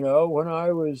 when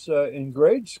I was in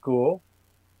grade school,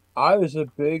 I was a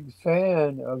big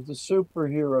fan of the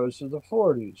superheroes of the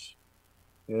 40s,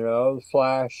 the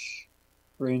Flash,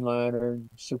 Green Lantern,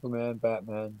 Superman,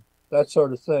 Batman, that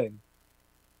sort of thing.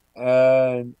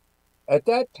 And at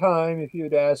that time, if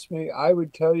you'd asked me, I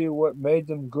would tell you what made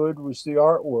them good was the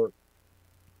artwork,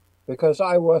 because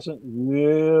I wasn't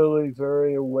really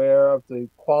very aware of the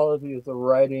quality of the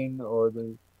writing or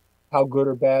the how good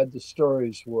or bad the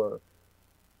stories were.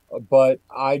 But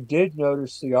I did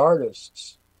notice the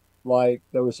artists. Like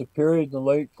there was a period in the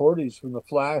late 40s when The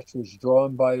Flash was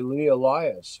drawn by Lee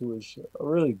Elias, who was a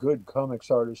really good comics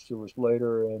artist who was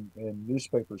later in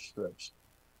newspaper strips.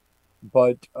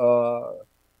 But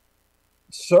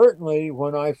certainly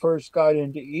when I first got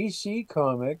into EC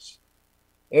Comics,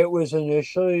 it was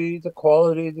initially the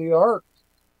quality of the art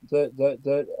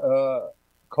that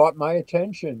caught my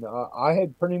attention. I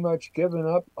had pretty much given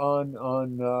up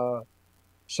on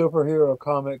superhero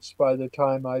comics by the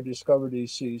time I discovered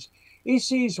ECs.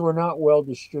 ECs were not well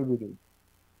distributed,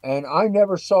 and I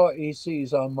never saw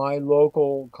ECs on my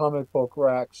local comic book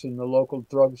racks in the local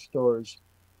drugstores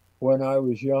when I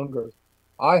was younger.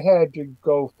 I had to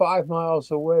go 5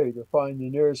 miles away to find the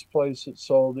nearest place that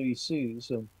sold ECs,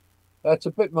 and that's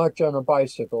a bit much on a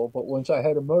bicycle, but once I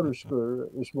had a motor scooter,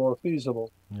 it was more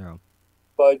feasible. Yeah.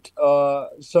 But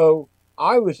so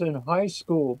I was in high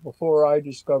school before I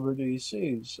discovered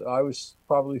ECs. I was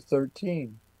probably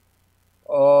 13.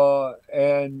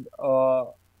 And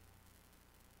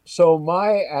So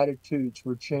my attitudes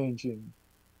were changing.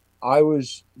 By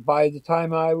the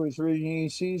time I was reading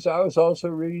ECs, I was also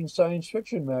reading science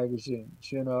fiction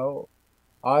magazines,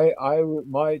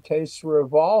 my tastes were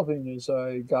evolving as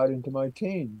I got into my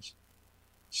teens.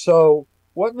 So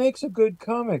what makes a good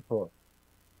comic book?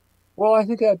 Well, I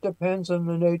think that depends on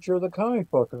the nature of the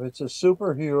comic book. If it's a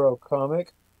superhero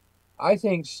comic, I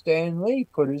think Stan Lee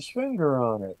put his finger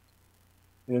on it.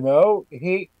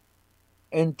 He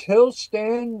until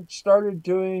Stan started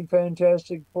doing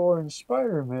Fantastic Four and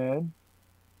Spider-Man,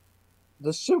 the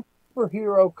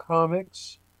superhero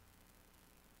comics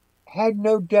had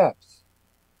no depth.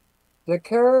 The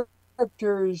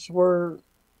characters were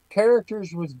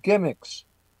characters with gimmicks,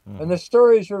 and the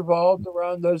stories revolved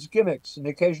around those gimmicks and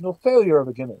the occasional failure of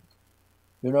a gimmick.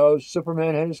 You know,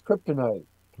 Superman had his kryptonite,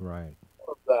 Right.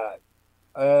 of that,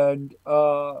 and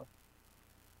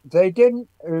they didn't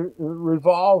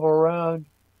revolve around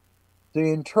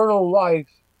the internal life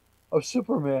of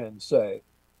Superman, say.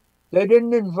 They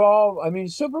didn't involve, I mean,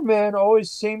 Superman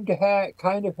always seemed to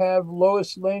kind of have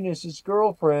Lois Lane as his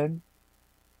girlfriend,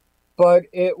 but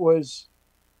it was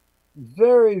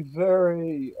very,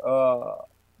 very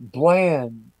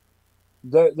bland.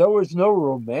 There was no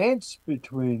romance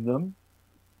between them.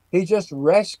 He just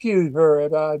rescued her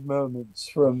at odd moments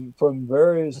from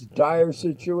various dire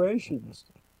situations.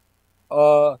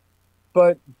 Uh,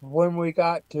 but when we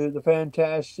got to the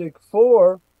Fantastic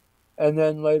Four, and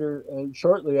then later,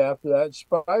 shortly after that,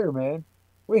 Spider-Man,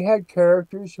 we had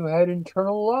characters who had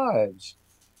internal lives,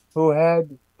 who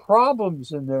had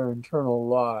problems in their internal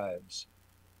lives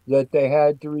that they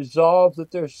had to resolve,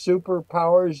 that their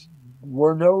superpowers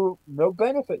were no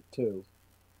benefit to.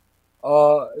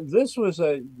 This was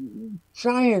a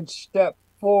giant step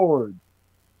forward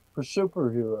for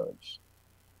superheroes.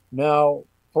 Now,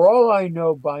 for all I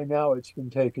know, by now it's been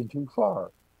taken too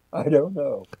far. I don't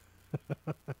know.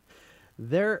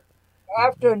 There. I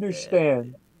have to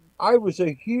understand, I was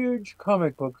a huge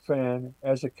comic book fan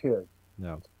as a kid.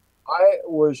 No. I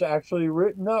was actually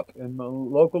written up in the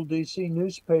local DC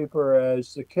newspaper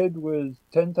as the kid with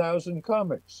 10,000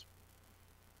 comics.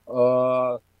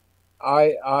 Uh,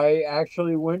 I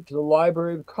actually went to the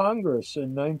Library of Congress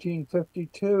in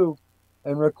 1952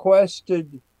 and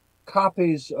requested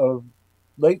copies of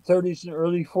late 30s and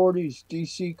early 40s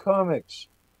DC comics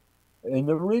in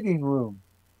the reading room.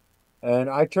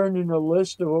 And I turned in a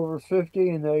list of over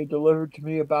 50, and they delivered to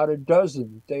me about a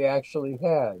dozen that they actually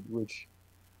had, which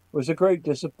was a great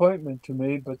disappointment to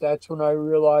me. But that's when I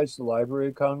realized the Library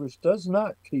of Congress does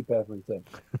not keep everything.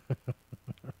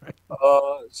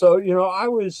 So you know, I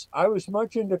was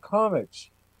much into comics.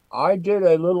 I did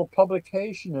a little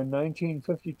publication in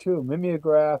 1952,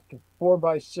 mimeographed 4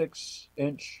 by 6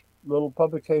 inch little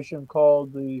publication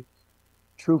called the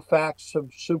True Facts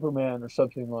of Superman or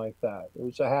something like that. It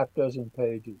was a half dozen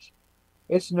pages.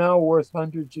 It's now worth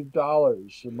hundreds of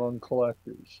dollars among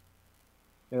collectors.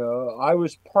 You know, I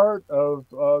was part of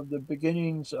the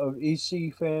beginnings of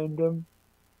EC fandom,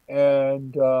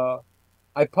 and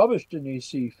I published an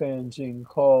EC fanzine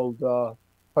called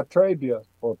Patrebia,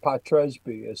 or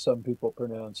Patresby, as some people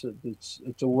pronounce it.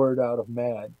 It's a word out of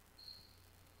Mad.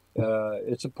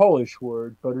 It's a Polish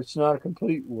word, but it's not a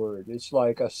complete word. It's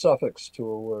like a suffix to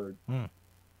a word.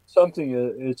 Something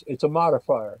it's a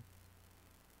modifier.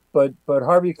 But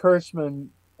Harvey Kurtzman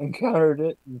encountered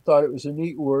it and thought it was a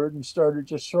neat word and started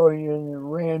just throwing it in at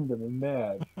random and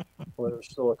Mad, when it was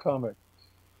still a comic.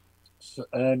 So,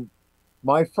 and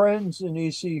my friends in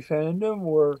EC fandom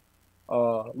were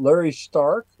Larry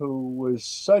Stark, who was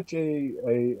such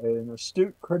an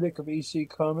astute critic of EC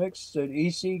comics that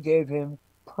EC gave him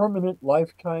permanent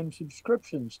lifetime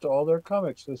subscriptions to all their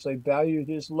comics because they valued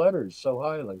his letters so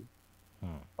highly.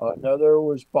 Another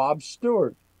was Bob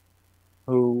Stewart,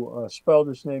 who spelled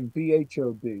his name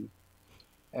Bhob,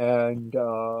 and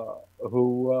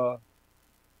who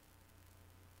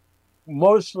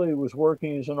mostly was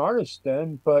working as an artist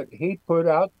then, but he put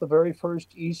out the very first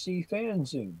EC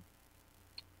fanzine.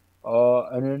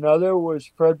 And another was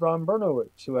Fred von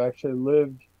Bernowitz, who actually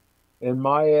lived in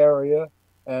my area,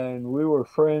 and we were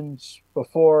friends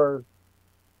before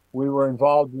we were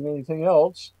involved in anything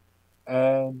else.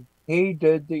 And he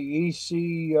did the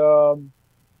EC,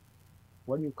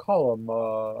 what do you call them?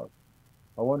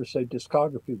 I want to say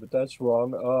discography, but that's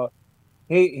wrong.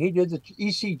 He did the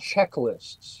EC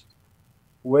checklists,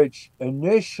 which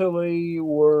initially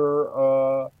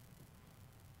were,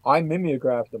 I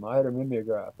mimeographed them. I had a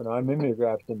mimeograph, and I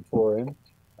mimeographed them for him.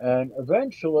 And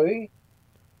eventually,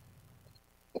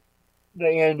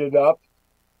 they ended up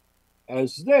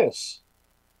as this,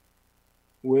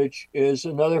 which is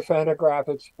another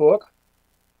Fantagraphics book,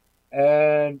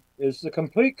 and is the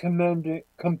complete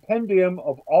compendium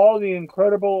of all the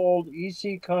incredible old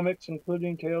EC comics,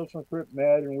 including Tales from Crypt,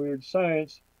 Mad, and Weird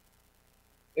Science.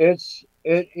 It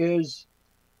is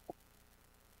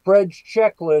Fred's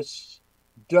checklists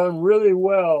done really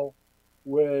well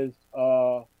with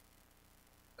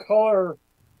color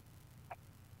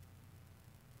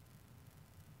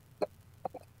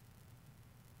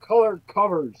colored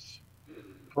covers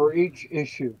for each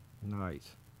issue.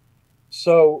 Nice.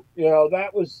 So, you know,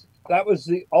 that was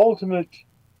the ultimate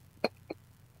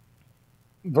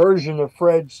version of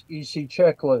Fred's EC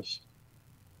checklist.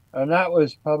 and that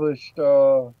was published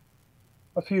a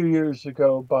few years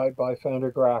ago by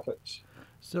Fantagraphics.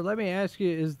 So let me ask you: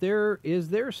 is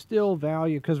there still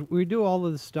value? Because we do all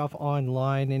of this stuff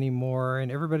online anymore,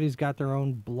 and everybody's got their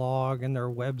own blog and their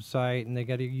website, and they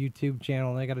got a YouTube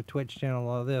channel, and they got a Twitch channel,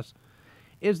 all this.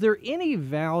 Is there any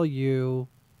value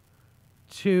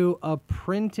to a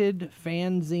printed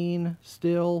fanzine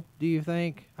still? Do you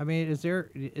think? I mean,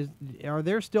 are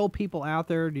there still people out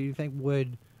there? Do you think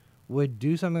would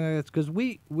do something like this? Because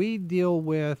we deal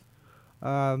with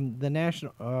the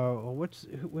national.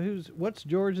 What's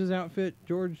George's outfit?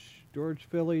 George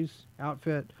Philly's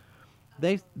outfit.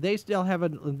 They still have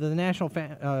the National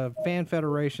Fan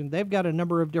Federation. They've got a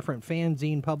number of different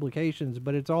fanzine publications,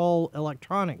 but it's all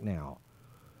electronic now.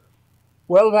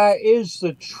 Well, that is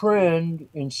the trend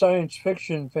in science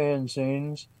fiction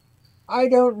fanzines. I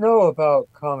don't know about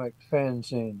comic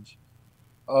fanzines.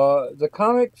 The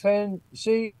comic fan,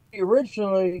 see,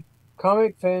 originally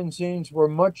comic fanzines were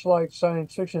much like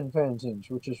science fiction fanzines,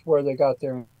 which is where they got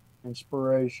their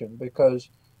inspiration because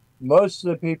most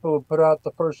of the people who put out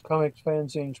the first comics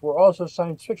fanzines were also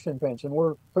science fiction fans and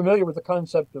were familiar with the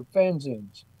concept of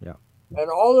fanzines. Yeah. And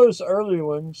all those early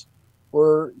ones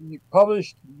were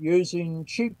published using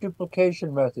cheap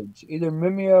duplication methods, either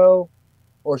Mimeo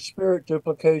or spirit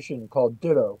duplication called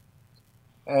Ditto.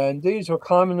 And these were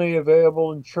commonly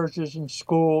available in churches and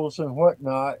schools and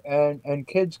whatnot, and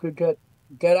kids could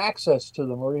get access to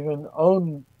them or even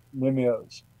own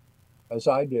Mimeos, as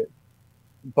I did.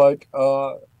 But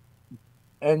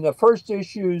and the first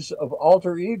issues of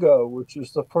Alter Ego, which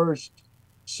was the first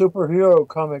superhero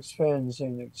comics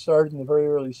fanzine that started in the very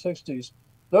early 60s,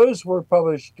 those were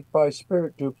published by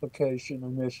Spirit Duplication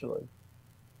initially.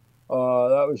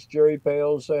 That was Jerry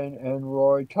Bales and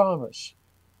Roy Thomas.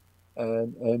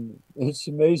 And it's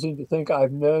amazing to think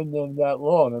I've known them that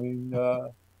long. I mean,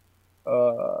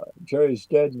 Jerry's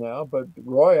dead now, but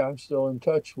Roy I'm still in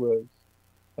touch with.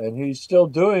 And he's still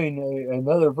doing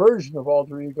another version of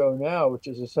Alter Ego now, which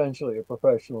is essentially a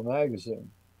professional magazine.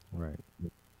 Right.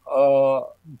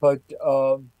 But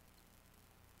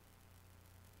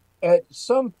at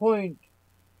some point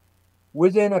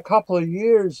within a couple of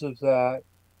years of that,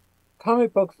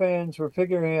 comic book fans were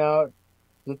figuring out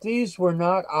that these were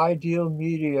not ideal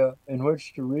media in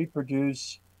which to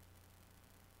reproduce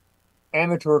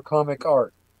amateur comic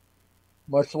art,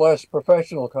 much less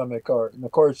professional comic art. And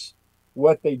of course,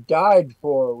 what they died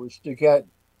for was to get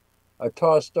a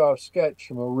tossed off sketch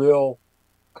from a real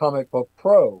comic book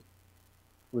pro,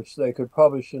 which they could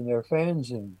publish in their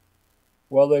fanzine.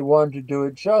 Well, they wanted to do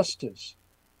it justice.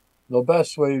 The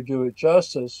best way to do it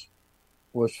justice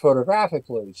was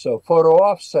photographically. So photo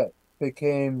offset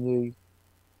became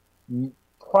the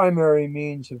primary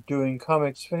means of doing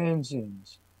comics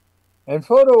fanzines. And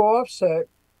photo offset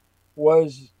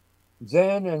was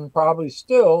then and probably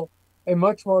still a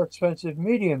much more expensive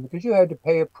medium because you had to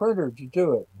pay a printer to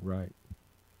do it. Right.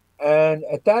 And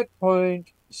at that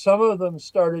point, some of them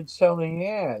started selling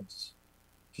ads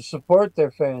to support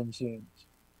their fanzines.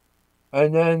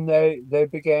 And then they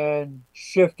began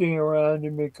shifting around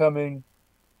and becoming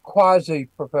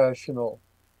quasi-professional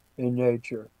in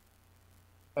nature.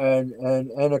 And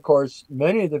of course,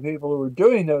 many of the people who were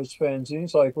doing those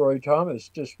fanzines, like Roy Thomas,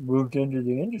 just moved into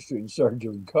the industry and started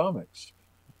doing comics.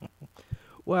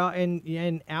 Well,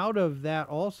 and out of that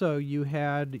also you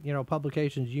had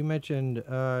publications. You mentioned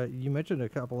a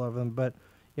couple of them, but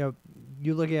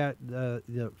you look at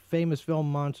the famous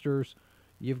film monsters.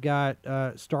 You've got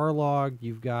Starlog.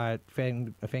 You've got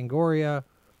Fangoria,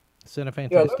 Cinefantastique.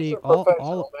 Yeah, those are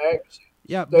professional magazines.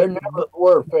 Yeah, there never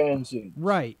were fanzines.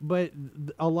 Right, but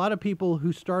a lot of people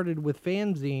who started with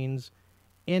fanzines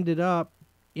ended up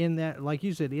in that, like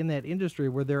you said, in that industry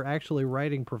where they're actually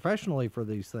writing professionally for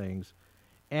these things.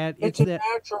 And it's a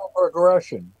natural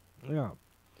progression. Yeah.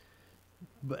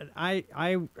 But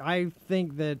I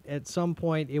think that at some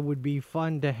point it would be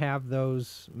fun to have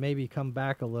those maybe come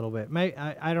back a little bit.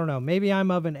 I don't know. Maybe I'm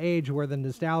of an age where the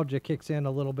nostalgia kicks in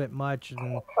a little bit much,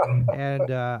 and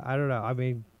I don't know. I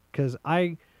mean, because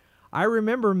I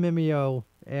remember Mimeo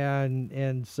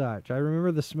and such. I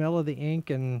remember the smell of the ink,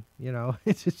 and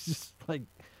it's just like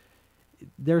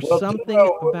there's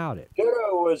something about it.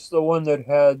 Ditto was the one that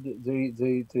had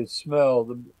the smell.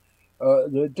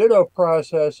 The Ditto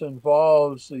process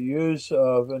involves the use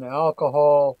of an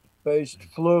alcohol-based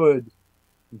fluid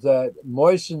that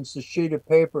moistens the sheet of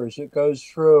paper as it goes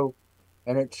through,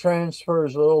 and it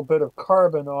transfers a little bit of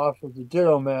carbon off of the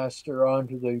Ditto master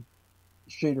onto the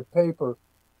sheet of paper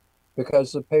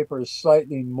because the paper is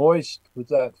slightly moist with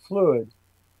that fluid.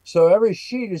 So every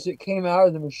sheet as it came out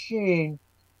of the machine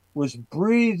was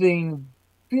breathing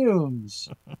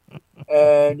fumes.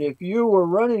 And if you were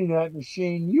running that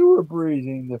machine, you were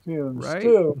breathing the fumes Right.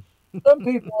 too. Some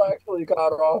people actually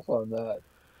got off on that.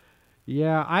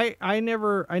 Yeah, I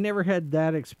never had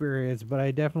that experience, but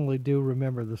I definitely do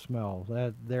remember the smell.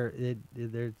 That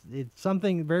there's it's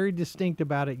something very distinct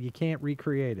about it. You can't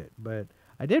recreate it, but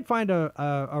I did find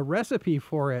a recipe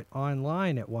for it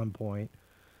online at one point.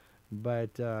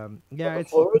 But yeah, The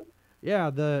it's fluid? yeah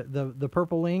the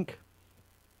purple ink.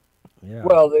 Yeah.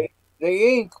 Well, the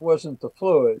ink wasn't the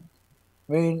fluid.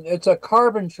 I mean, it's a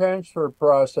carbon transfer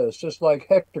process, just like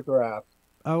hectograph.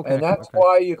 And Okay. that's Okay.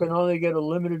 why you can only get a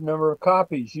limited number of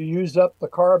copies. You use up the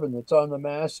carbon that's on the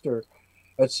master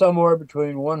at somewhere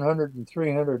between 100 and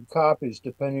 300 copies,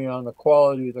 depending on the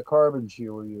quality of the carbons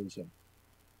you were using.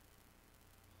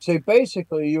 See,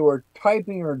 basically, you were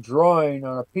typing or drawing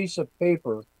on a piece of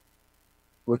paper,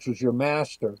 which was your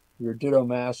master, your ditto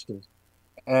master.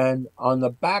 And on the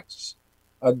backs,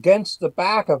 against the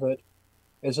back of it,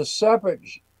 is a separate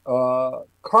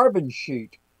carbon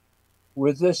sheet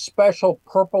with this special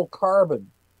purple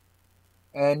carbon.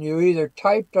 And you either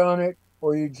typed on it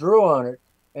or you drew on it,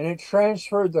 and it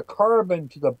transferred the carbon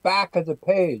to the back of the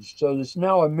page. So there's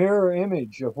now a mirror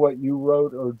image of what you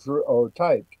wrote or drew or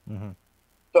typed. Hmm.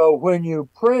 So when you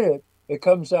print it, it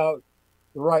comes out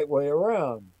the right way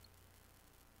around.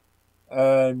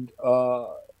 And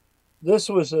this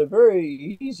was a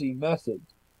very easy method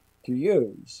to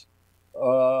use.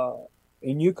 Uh,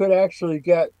 and you could actually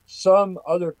get some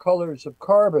other colors of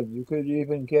carbon. You could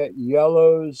even get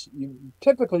yellows.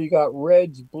 Typically, you got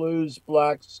reds, blues,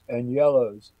 blacks, and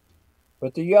yellows.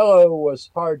 But the yellow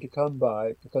was hard to come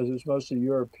by because it was mostly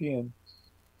European.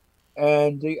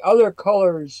 And the other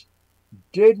colors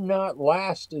did not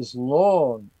last as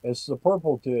long as the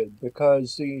purple did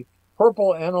because the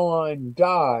purple aniline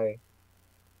dye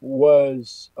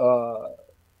was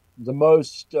the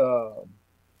most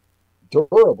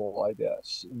durable, I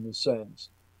guess, in the sense.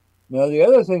 Now, the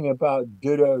other thing about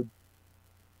ditto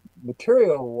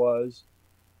material was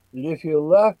that if you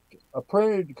left a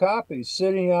printed copy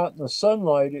sitting out in the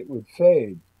sunlight, it would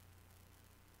fade.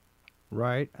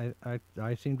 Right.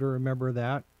 I seem to remember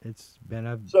that. It's been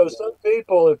a So some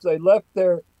people, if they left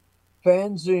their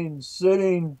fanzine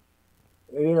sitting,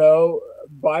 you know,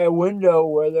 by a window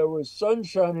where there was sun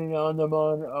shining on them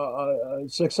on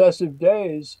successive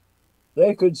days,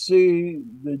 they could see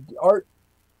the art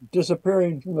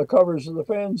disappearing from the covers of the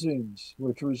fanzines,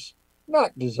 which was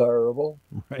not desirable.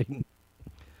 right.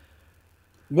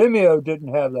 Vimeo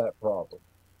didn't have that problem.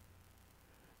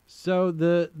 So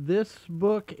this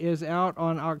book is out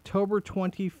on October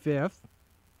 25th.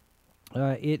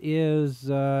 It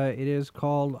is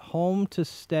called Home to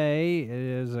Stay. It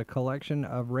is a collection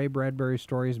of Ray Bradbury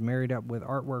stories married up with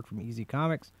artwork from Easy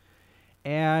Comics.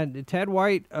 And Ted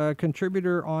White, a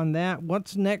contributor on that.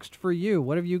 What's next for you?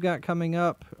 What have you got coming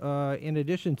up in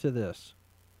addition to this?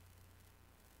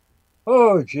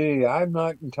 Oh, gee, I'm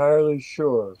not entirely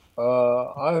sure.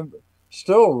 I'm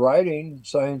still writing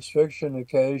science fiction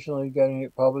occasionally, getting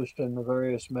it published in the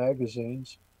various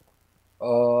magazines.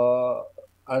 Uh,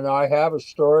 and I have a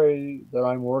story that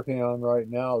I'm working on right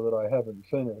now that I haven't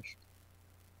finished.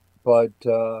 But,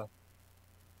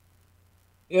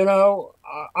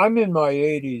 I'm in my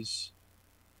 80s.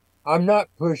 I'm not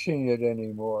pushing it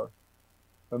anymore.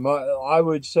 I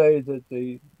would say that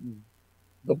the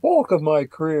bulk of my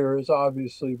career is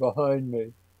obviously behind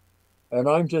me, and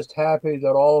I'm just happy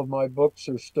that all of my books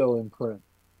are still in print.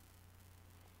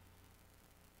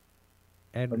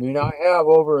 I And mean, I have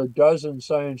over a dozen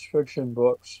science fiction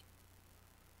books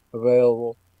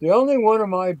available. The only one of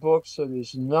my books that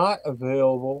is not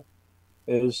available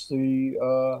is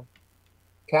the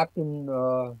Captain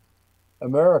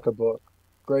America book,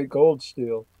 Great Gold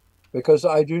Steel, because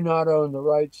I do not own the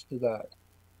rights to that.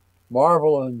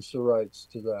 Marvel owns the rights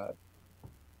to that.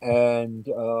 And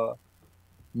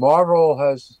Marvel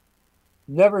has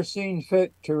never seen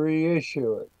fit to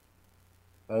reissue it.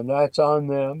 And that's on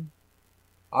them.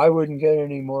 I wouldn't get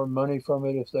any more money from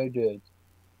it if they did.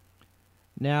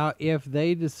 now, if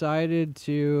they decided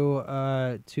to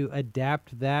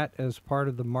adapt that as part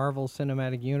of the Marvel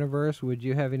Cinematic Universe, would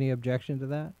you have any objection to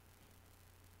that?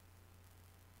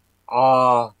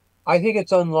 I think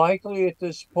it's unlikely at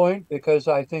this point because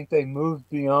I think they moved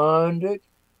beyond it.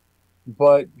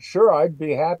 But sure, I'd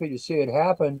be happy to see it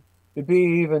happen. It'd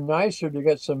be even nicer to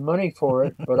get some money for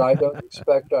it, but I don't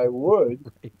expect I would.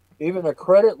 Even a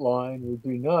credit line would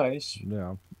be nice.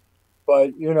 Yeah.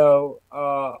 But,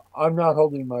 I'm not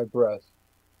holding my breath.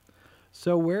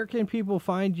 So where can people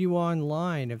find you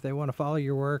online if they want to follow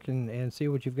your work and see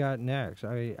what you've got next?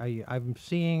 I'm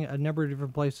seeing a number of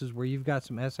different places where you've got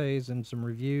some essays and some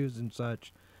reviews and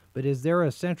such, but is there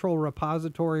a central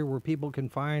repository where people can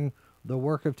find the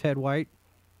work of Ted White?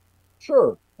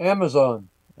 Sure, Amazon.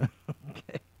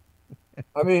 Okay.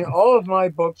 I mean, all of my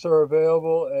books are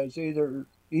available as either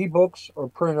ebooks or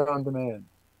print on demand.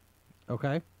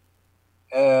 Okay.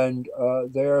 And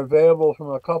they're available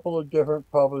from a couple of different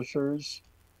publishers,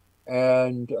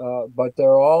 and but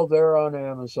they're all there on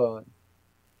Amazon.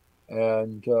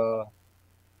 And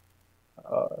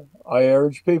I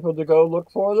urge people to go look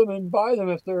for them and buy them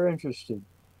if they're interested.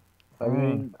 I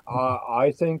mean,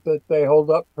 I think that they hold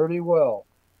up pretty well.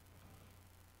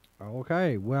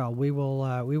 Okay, well, we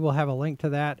will have a link to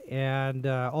that, and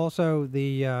also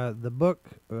the book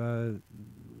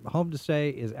Home to Stay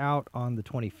is out on the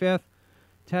 25th.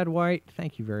 Ted White,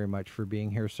 thank you very much for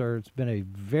being here, sir. It's been a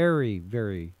very,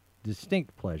 very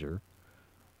distinct pleasure.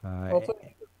 Well,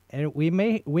 thank you. And we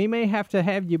may have to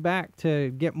have you back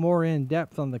to get more in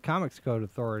depth on the Comics Code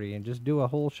Authority and just do a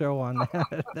whole show on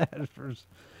that first,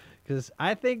 because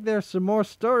I think there's some more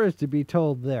stories to be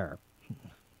told there.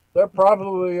 There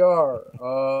probably are.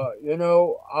 You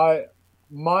know,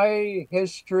 my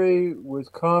history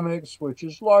with comics, which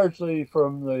is largely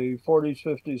from the 40s,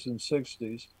 50s, and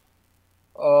 60s,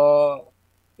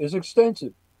 is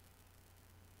extensive.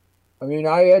 I mean,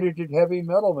 I edited Heavy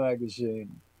Metal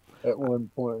magazine at one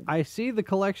point. I see the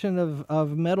collection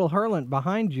of Metal Hurlant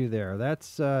behind you there.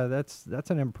 That's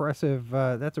an impressive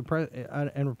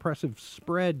an impressive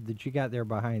spread that you got there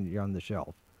behind you on the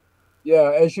shelf.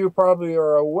 Yeah, as you probably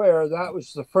are aware, that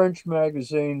was the French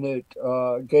magazine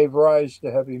that gave rise to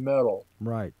Heavy Metal.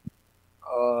 Right.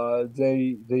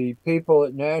 The people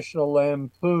at National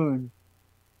Lampoon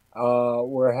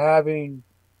were having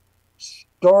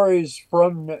stories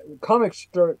from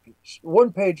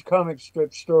one-page comic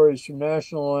strip stories from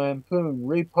National Lampoon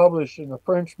republished in a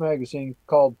French magazine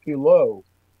called Pilot,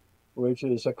 which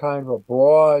is a kind of a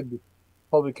broad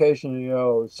publication, you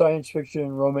know, science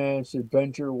fiction, romance,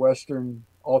 adventure, Western,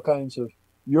 all kinds of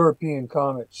European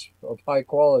comics of high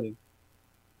quality.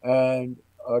 And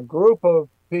a group of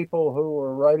people who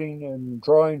were writing and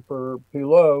drawing for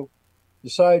Pilot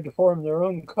decided to form their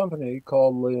own company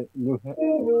called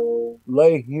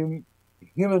Les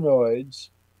Humanoids,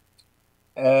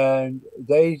 and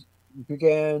they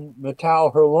began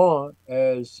Metal Hurlant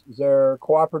as their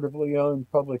cooperatively owned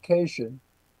publication.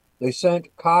 They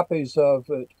sent copies of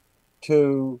it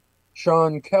to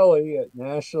Sean Kelly at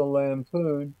National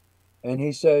Lampoon, and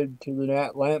he said to the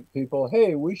Nat Lamp people,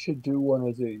 "Hey, we should do one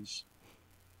of these."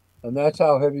 And that's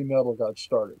how Heavy Metal got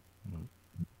started. Mm-hmm.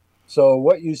 So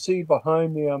what you see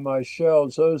behind me on my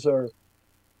shelves, those are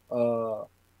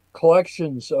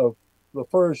collections of the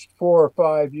first 4 or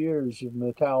 5 years of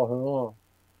Metal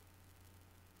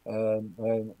Hurlant,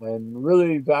 and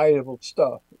really valuable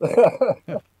stuff.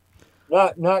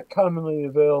 Not commonly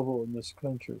available in this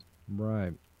country.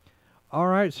 Right. All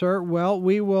right, sir. Well,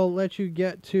 we will let you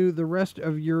get to the rest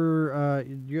of your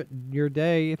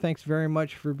day. Thanks very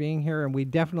much for being here, and we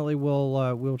definitely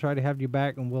will we'll try to have you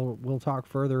back, and we'll talk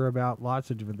further about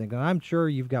lots of different things. And I'm sure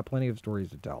you've got plenty of stories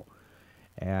to tell,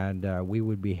 and we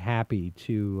would be happy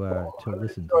to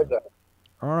listen to them.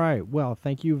 All right. Well,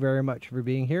 thank you very much for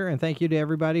being here, and thank you to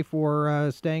everybody for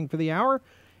staying for the hour.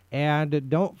 And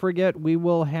don't forget, we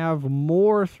will have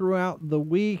more throughout the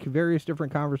week, various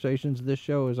different conversations. This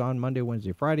show is on Monday,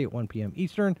 Wednesday, Friday at 1 p.m.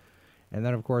 Eastern. And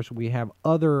then, of course, we have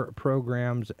other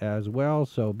programs as well,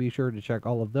 so be sure to check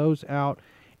all of those out.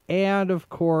 And, of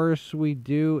course, we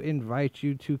do invite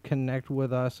you to connect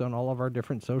with us on all of our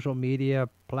different social media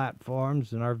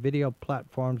platforms and our video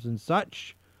platforms and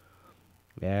such.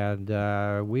 And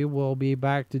we will be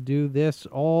back to do this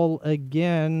all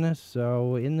again.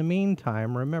 So in the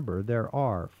meantime, remember, there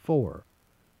are 4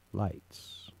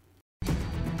 lights.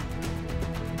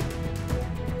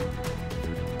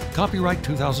 Copyright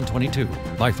 2022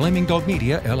 by Flaming Dog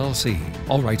Media, LLC.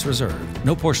 All rights reserved.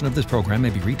 No portion of this program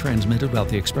may be retransmitted without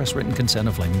the express written consent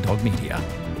of Flaming Dog Media.